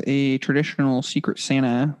as a traditional Secret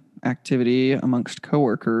Santa activity amongst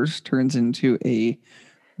coworkers turns into a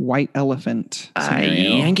white elephant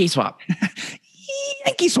scenario. Yankee swap.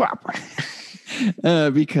 Yankee swap.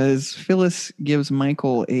 Because Phyllis gives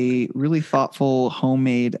Michael a really thoughtful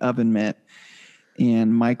homemade oven mitt,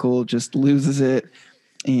 and Michael just loses it.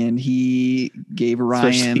 And he gave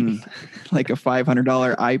Ryan like a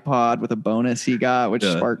 $500 iPod with a bonus he got, which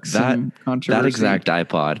sparks some controversy. That exact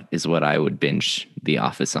iPod is what I would binge The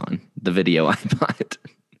Office on, the video iPod.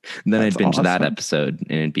 And then I'd binge that episode,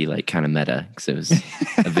 and it'd be like kind of meta because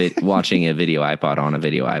it was watching a video iPod on a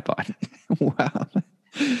video iPod. Wow.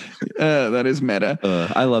 That is meta.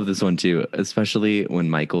 I love this one too, especially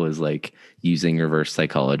when Michael is like using reverse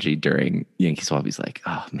psychology during Yankee Swap. He's like,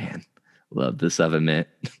 oh man, love this oven mitt.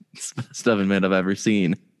 It's the best oven mitt I've ever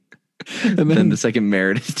seen. And then the second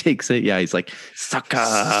Meredith takes it, yeah, he's like, sucker.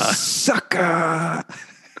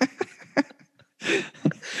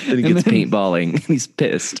 Then he gets paintballing. He's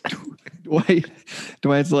pissed.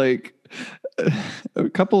 Dwight's like, a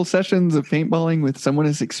couple sessions of paintballing with someone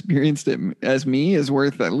as experienced as me is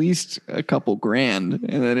worth at least a couple grand.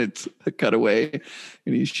 And then it's a cutaway,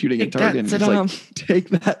 and he's shooting a target. And he's like, take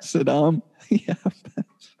that, Saddam. Yeah.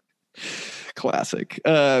 Classic.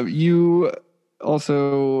 You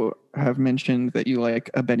also have mentioned that you like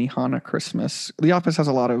a Benihana Christmas. The Office has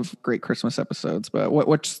a lot of great Christmas episodes, but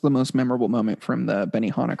what's the most memorable moment from the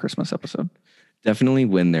Benihana Christmas episode? Definitely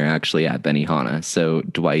when they're actually at Benihana. So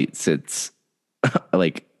Dwight sits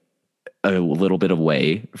like a little bit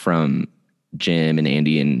away from Jim and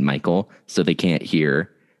Andy and Michael, so they can't hear.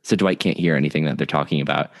 So Dwight can't hear anything that they're talking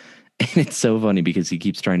about. And it's so funny because he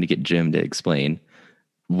keeps trying to get Jim to explain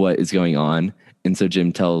what is going on. And so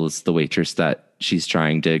Jim tells the waitress that she's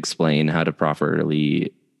trying to explain how to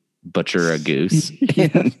properly butcher a goose.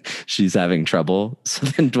 And she's having trouble. So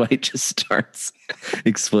then Dwight just starts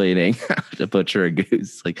explaining how to butcher a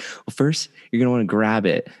goose. Like, well, first you're going to want to grab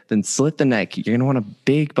it, then slit the neck. You're going to want a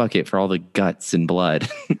big bucket for all the guts and blood.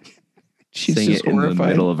 She's saying just it horrified. In the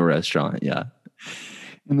middle of a restaurant. Yeah.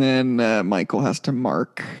 And then Michael has to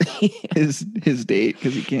mark his date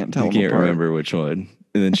because he can't tell. I can't remember which one.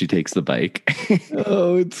 And then she takes the bike.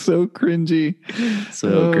 Oh, it's so cringy.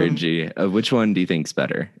 So cringy. Which one do you think's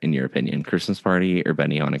better, in your opinion? Christmas Party or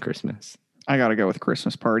Benihana Christmas? I got to go with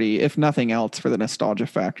Christmas Party, if nothing else, for the nostalgia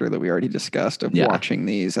factor that we already discussed of watching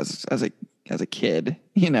these as a kid.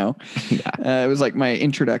 You know, it was like my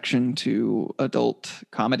introduction to adult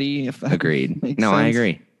comedy. If that agreed. Makes no, sense. I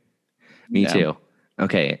agree. Me too.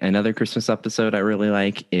 Okay, another Christmas episode I really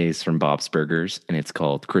like is from Bob's Burgers, and it's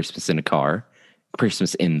called Christmas in the Car.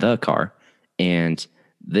 And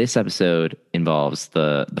this episode involves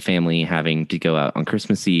the family having to go out on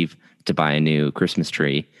Christmas Eve to buy a new Christmas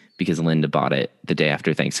tree because Linda bought it the day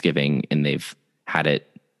after Thanksgiving, and they've had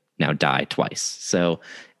it now die twice. So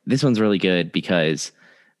this one's really good because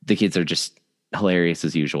the kids are just hilarious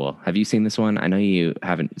as usual. Have you seen this one? I know you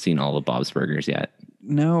haven't seen all of Bob's Burgers yet.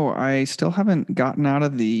 No, I still haven't gotten out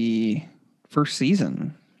of the first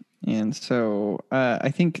season. And so I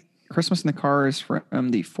think Christmas in the Car is from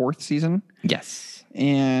the fourth season. Yes.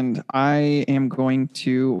 And I am going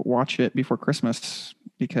to watch it before Christmas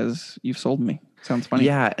because you've sold me. Sounds funny.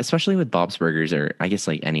 Yeah, especially with Bob's Burgers, or I guess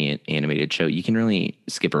like any animated show, you can really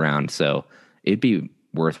skip around. So it'd be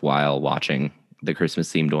worthwhile watching the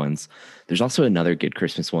Christmas themed ones. There's also another good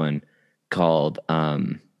Christmas one called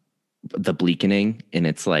The Bleakening, and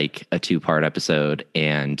it's like a 2-part episode,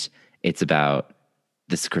 and it's about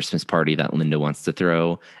this Christmas party that Linda wants to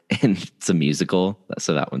throw, and it's a musical.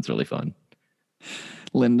 So that one's really fun.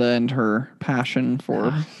 Linda and her passion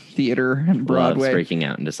for theater and Broadway. Loves breaking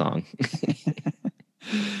out into song.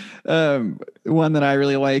 One that I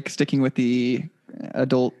really like, sticking with the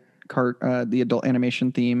adult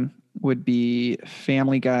animation theme, would be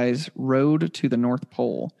Family Guy's Road to the North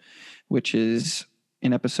Pole, which is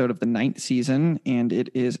an episode of the 9th season, and it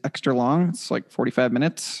is extra long. It's like 45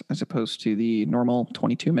 minutes as opposed to the normal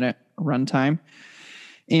 22-minute runtime.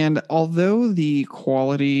 And although the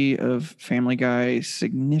quality of Family Guy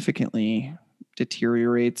significantly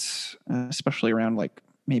deteriorates, especially around like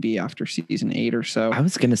maybe after season 8 or so. I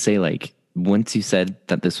was going to say, like, once you said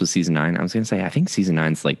that this was season 9, I was going to say, I think season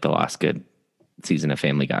 9 is like the last good season of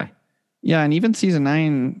Family Guy. Yeah, and even season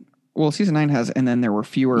 9. Well, season 9 has, and then there were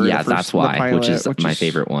fewer. Yeah, that's why, pilot, which is my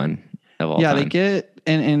favorite one of all time. They get,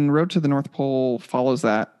 and Road to the North Pole follows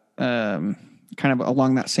that kind of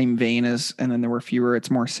along that same vein as, and then there were fewer. It's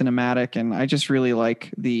more cinematic, and I just really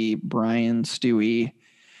like the Brian Stewie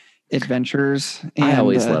adventures. And, I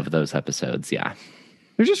always love those episodes. Yeah,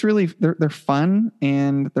 they're just really they're fun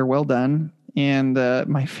and they're well done. And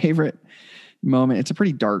my favorite moment, it's a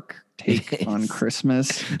pretty dark take on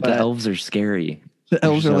Christmas. The elves are scary. The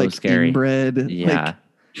elves are like scary. inbred. Yeah.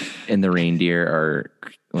 And the reindeer are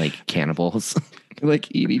like cannibals. They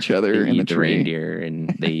like eat each other in the tree. Reindeer,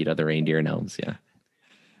 and they eat other reindeer and elves.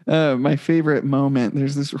 Yeah. My favorite moment,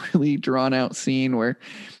 there's this really drawn out scene where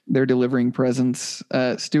they're delivering presents.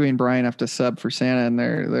 Stewie and Brian have to sub for Santa, and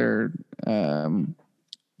they're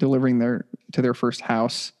delivering to their first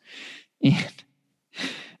house. And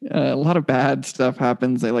a lot of bad stuff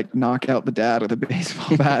happens. They like knock out the dad with a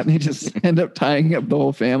baseball bat, and they just end up tying up the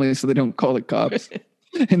whole family so they don't call the cops.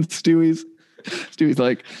 And Stewie's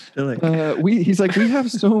like, he's like, we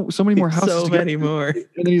have so many more houses. So many more. And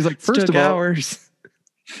then he's like, first of all, hours.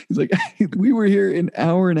 He's like, we were here an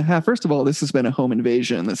hour and a half. First of all, this has been a home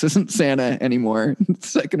invasion. This isn't Santa anymore.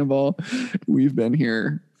 Second of all, we've been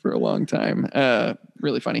here for a long time.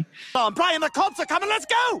 Really funny. Brian, the cops are coming. Let's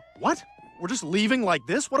go. What? We're just leaving like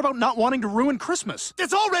this? What about not wanting to ruin Christmas?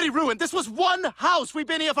 It's already ruined. This was one house. We've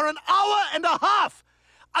been here for an hour and a half.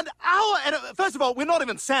 An hour and first of all, we're not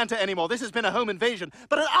even Santa anymore. This has been a home invasion.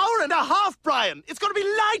 But an hour and a half, Brian. It's going to be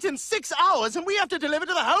light in 6 hours, and we have to deliver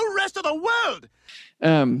to the whole rest of the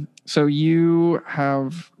world. So you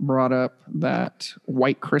have brought up that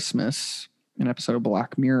White Christmas, an episode of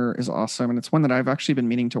Black Mirror, is awesome. And it's one that I've actually been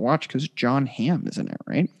meaning to watch because John Hamm is in it,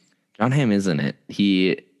 right? John Hamm is in it.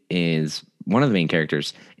 He is one of the main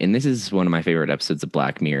characters. And this is one of my favorite episodes of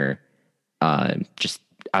Black Mirror, just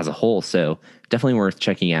as a whole. So definitely worth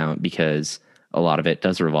checking out because a lot of it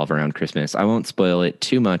does revolve around Christmas. I won't spoil it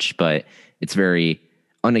too much, but it's very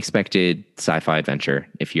unexpected sci-fi adventure.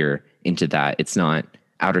 If you're into that, it's not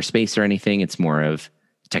outer space or anything. It's more of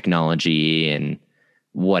technology and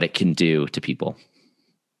what it can do to people.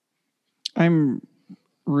 I'm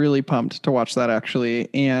really pumped to watch that actually.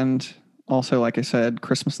 And also, like I said,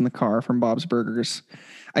 Christmas in the Car from Bob's Burgers.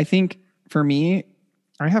 I think for me,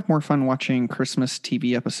 I have more fun watching Christmas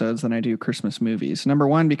TV episodes than I do Christmas movies. Number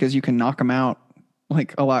one, because you can knock them out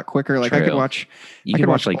like a lot quicker. Like True. I could watch, you could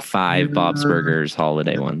watch like 5 Bob's Burgers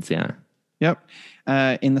holiday ones. Yeah. Yep.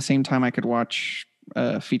 In the same time, I could watch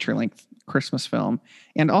a feature length Christmas film.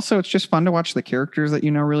 And also it's just fun to watch the characters that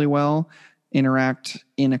you know really well interact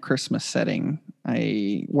in a Christmas setting.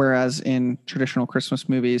 Whereas in traditional Christmas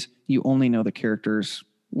movies, you only know the characters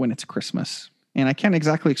when it's Christmas. And I can't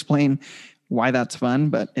exactly explain why that's fun,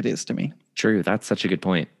 but it is to me. True. That's such a good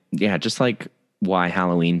point. Yeah. Just like why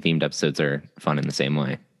Halloween themed episodes are fun in the same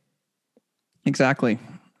way. Exactly.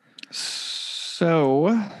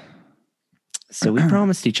 So we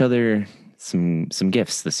promised each other some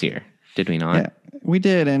gifts this year, did we not? Yeah, we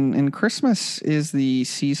did. And Christmas is the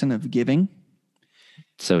season of giving.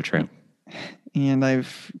 So true. And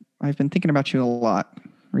I've been thinking about you a lot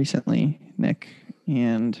recently, Nick,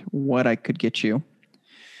 and what I could get you.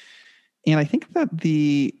 And I think that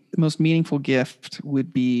the most meaningful gift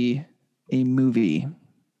would be a movie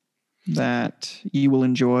that you will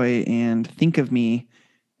enjoy and think of me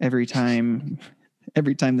every time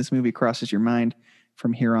this movie crosses your mind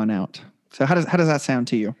from here on out. So how does that sound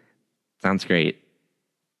to you? Sounds great.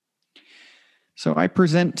 So I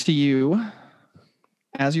present to you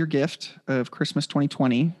as your gift of Christmas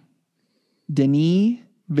 2020, Denis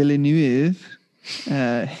Villeneuve,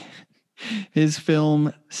 his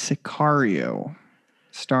film Sicario,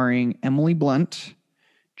 starring Emily Blunt,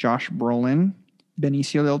 Josh Brolin,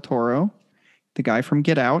 Benicio del Toro, the guy from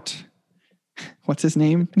Get Out. What's his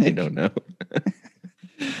name, Nick? I don't know.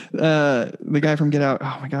 The guy from Get Out.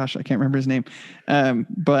 Oh my gosh, I can't remember his name.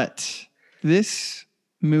 But this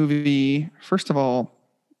movie, first of all,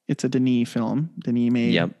 it's a Denis film. Denis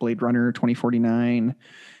made Blade Runner 2049,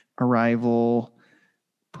 Arrival,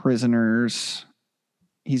 Prisoners.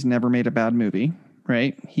 He's never made a bad movie,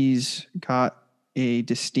 right? He's got a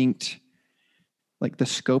distinct, like the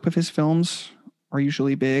scope of his films are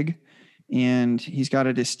usually big, and he's got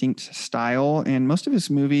a distinct style, and most of his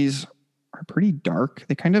movies are pretty dark.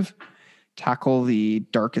 They kind of tackle the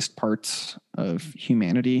darkest parts of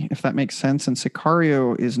humanity, if that makes sense. And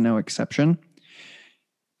Sicario is no exception.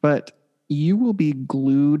 But you will be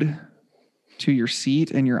glued to your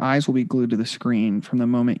seat and your eyes will be glued to the screen from the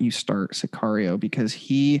moment you start Sicario, because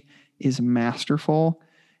he is masterful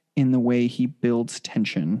in the way he builds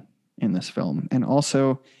tension in this film. And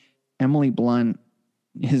also, Emily Blunt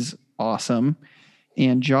is awesome.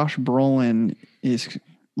 And Josh Brolin is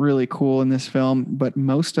really cool in this film. But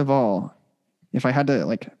most of all, if I had to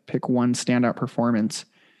like pick one standout performance,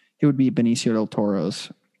 it would be Benicio del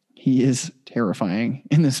Toro's. He is terrifying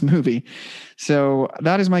in this movie. So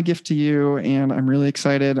that is my gift to you. And I'm really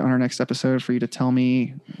excited on our next episode for you to tell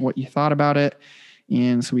me what you thought about it.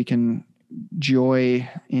 And so we can joy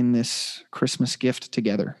in this Christmas gift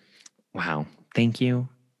together. Wow. Thank you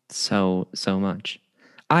so much.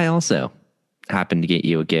 I also happened to get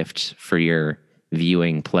you a gift for your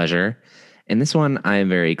viewing pleasure. And this one I'm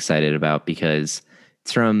very excited about because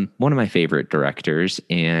it's from one of my favorite directors,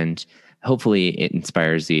 and hopefully it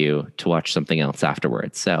inspires you to watch something else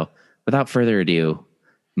afterwards. So without further ado,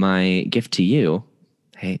 my gift to you,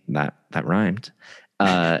 hey, that rhymed,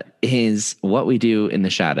 is What We Do in the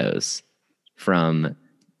Shadows from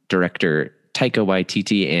director Taika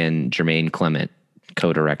Waititi and Jermaine Clement,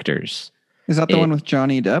 co-directors. Is that the one with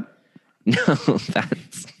Johnny Depp? No,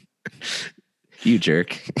 that's... You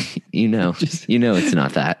jerk. You know it's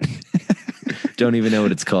not that. Don't even know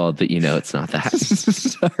what it's called, but it's not that.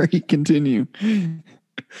 Sorry, continue.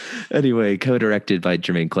 Anyway, co-directed by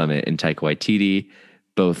Jermaine Clement and Taika Waititi,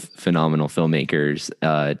 both phenomenal filmmakers.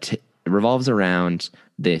 Revolves around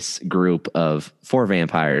this group of 4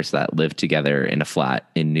 vampires that live together in a flat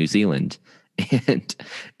in New Zealand. And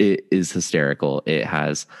it is hysterical. It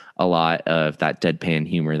has a lot of that deadpan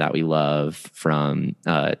humor that we love from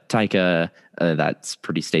Taika. That's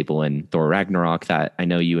pretty staple in Thor Ragnarok that I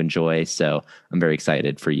know you enjoy. So I'm very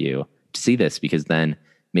excited for you to see this, because then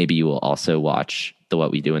maybe you will also watch the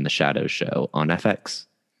What We Do in the Shadows show on FX.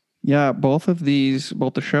 Yeah, both the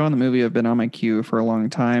show and the movie have been on my queue for a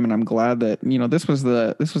long time, and I'm glad that this was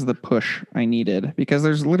the push I needed, because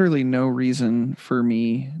there's literally no reason for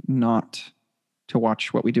me not to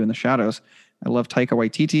watch What We Do in the Shadows. I love Taika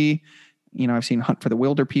Waititi. I've seen Hunt for the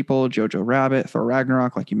Wilder People, Jojo Rabbit, Thor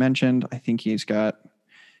Ragnarok, like you mentioned. I think he's got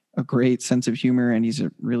a great sense of humor, and he's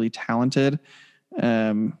really talented.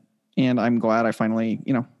 And I'm glad I finally,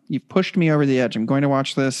 you've pushed me over the edge. I'm going to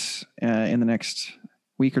watch this in the next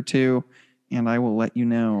week or two, and I will let you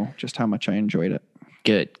know just how much I enjoyed it.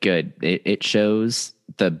 Good. It shows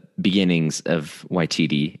the beginnings of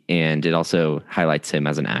Waititi, and it also highlights him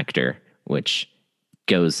as an actor, which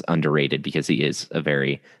goes underrated because he is a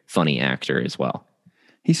very funny actor as well.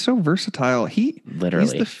 He's so versatile. He's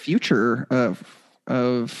the future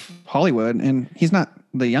of Hollywood, and he's not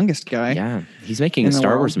the youngest guy. Yeah, he's making a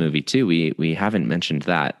Star Wars movie too. We haven't mentioned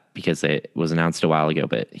that because it was announced a while ago,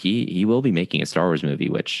 but he will be making a Star Wars movie,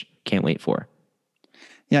 which can't wait for.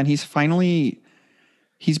 Yeah, and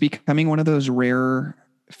he's becoming one of those rare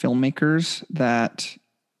filmmakers that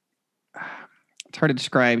it's hard to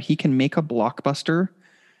describe. He can make a blockbuster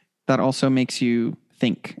that also makes you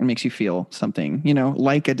think and makes you feel something,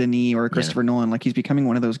 like a Denis or a Christopher Nolan. Like, he's becoming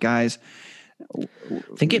one of those guys. I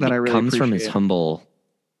think it comes from his humble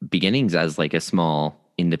beginnings as like a small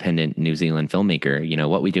independent New Zealand filmmaker.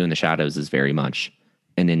 What We Do in the Shadows is very much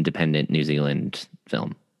an independent New Zealand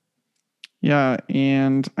film. Yeah,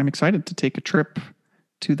 and I'm excited to take a trip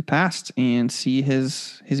to the past and see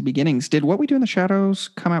his beginnings. Did What We Do in the Shadows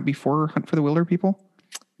come out before Hunt for the Wilder People?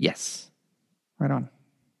 Yes. Right on.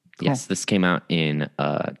 Cool. Yes, this came out in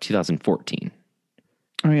 2014.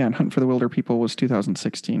 Oh yeah, and Hunt for the Wilder People was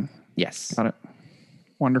 2016. Yes. Got it.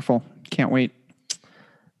 Wonderful. Can't wait.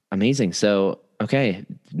 Amazing. So, okay,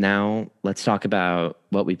 now let's talk about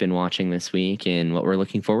what we've been watching this week and what we're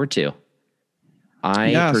looking forward to.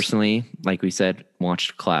 I personally, like we said,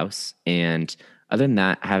 watched Klaus, and other than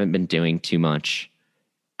that, I haven't been doing too much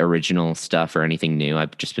original stuff or anything new.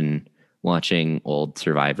 I've just been watching old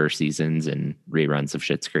Survivor seasons and reruns of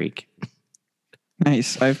Schitt's Creek.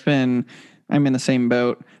 Nice. I'm in the same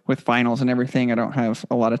boat with finals and everything. I don't have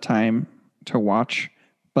a lot of time to watch,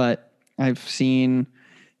 but I've seen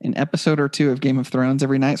an episode or two of Game of Thrones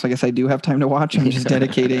every night. So I guess I do have time to watch. I'm just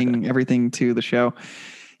dedicating everything to the show.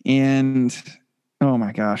 And oh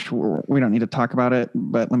my gosh, we don't need to talk about it,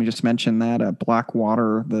 but let me just mention that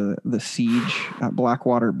Blackwater, the siege at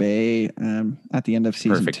Blackwater Bay at the end of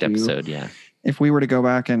season 2. Perfect episode, yeah. If we were to go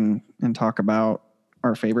back and talk about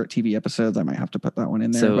our favorite TV episodes, I might have to put that one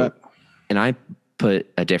in there. And I put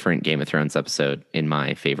a different Game of Thrones episode in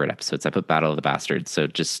my favorite episodes. I put Battle of the Bastards, so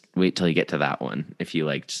just wait till you get to that one if you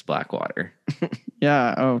like just Blackwater.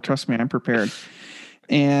 Yeah, oh, trust me, I'm prepared.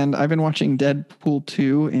 And I've been watching Deadpool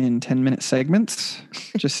 2 in 10-minute segments.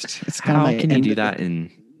 Just it's kind of how can you do that in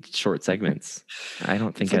short segments? I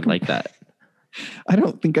don't think I'd like that. I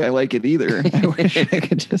don't think I like it either. I wish I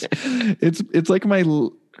could just. It's like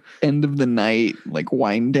end of the night, like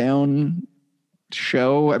wind down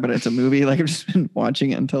show, but it's a movie. Like I've just been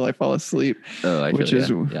watching it until I fall asleep, which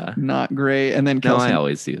is not great. And then I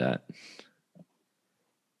always do that.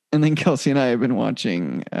 And then Kelsey and I have been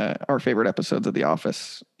watching our favorite episodes of The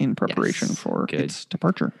Office in preparation for its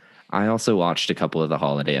departure. I also watched a couple of the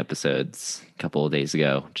holiday episodes a couple of days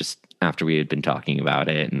ago, just after we had been talking about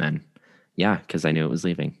it. And then, because I knew it was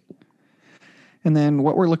leaving. And then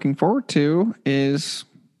what we're looking forward to is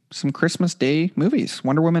some Christmas Day movies,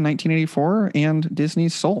 Wonder Woman 1984 and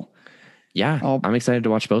Disney's Soul. Yeah, I'm excited to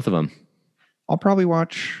watch both of them. I'll probably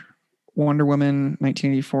watch Wonder Woman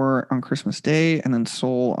 1984 on Christmas Day and then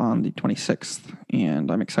Soul on the 26th.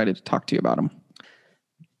 And I'm excited to talk to you about them.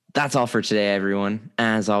 That's all for today, everyone.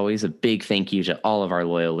 As always, a big thank you to all of our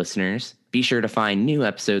loyal listeners. Be sure to find new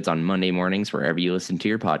episodes on Monday mornings wherever you listen to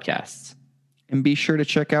your podcasts. And be sure to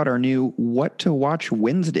check out our new What to Watch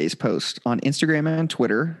Wednesdays post on Instagram and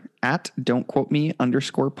Twitter at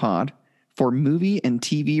don'tquoteme_pod for movie and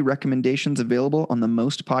TV recommendations available on the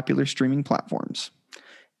most popular streaming platforms.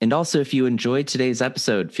 And also, if you enjoyed today's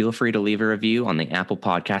episode, feel free to leave a review on the Apple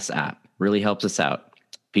Podcasts app. Really helps us out.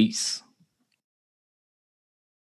 Peace.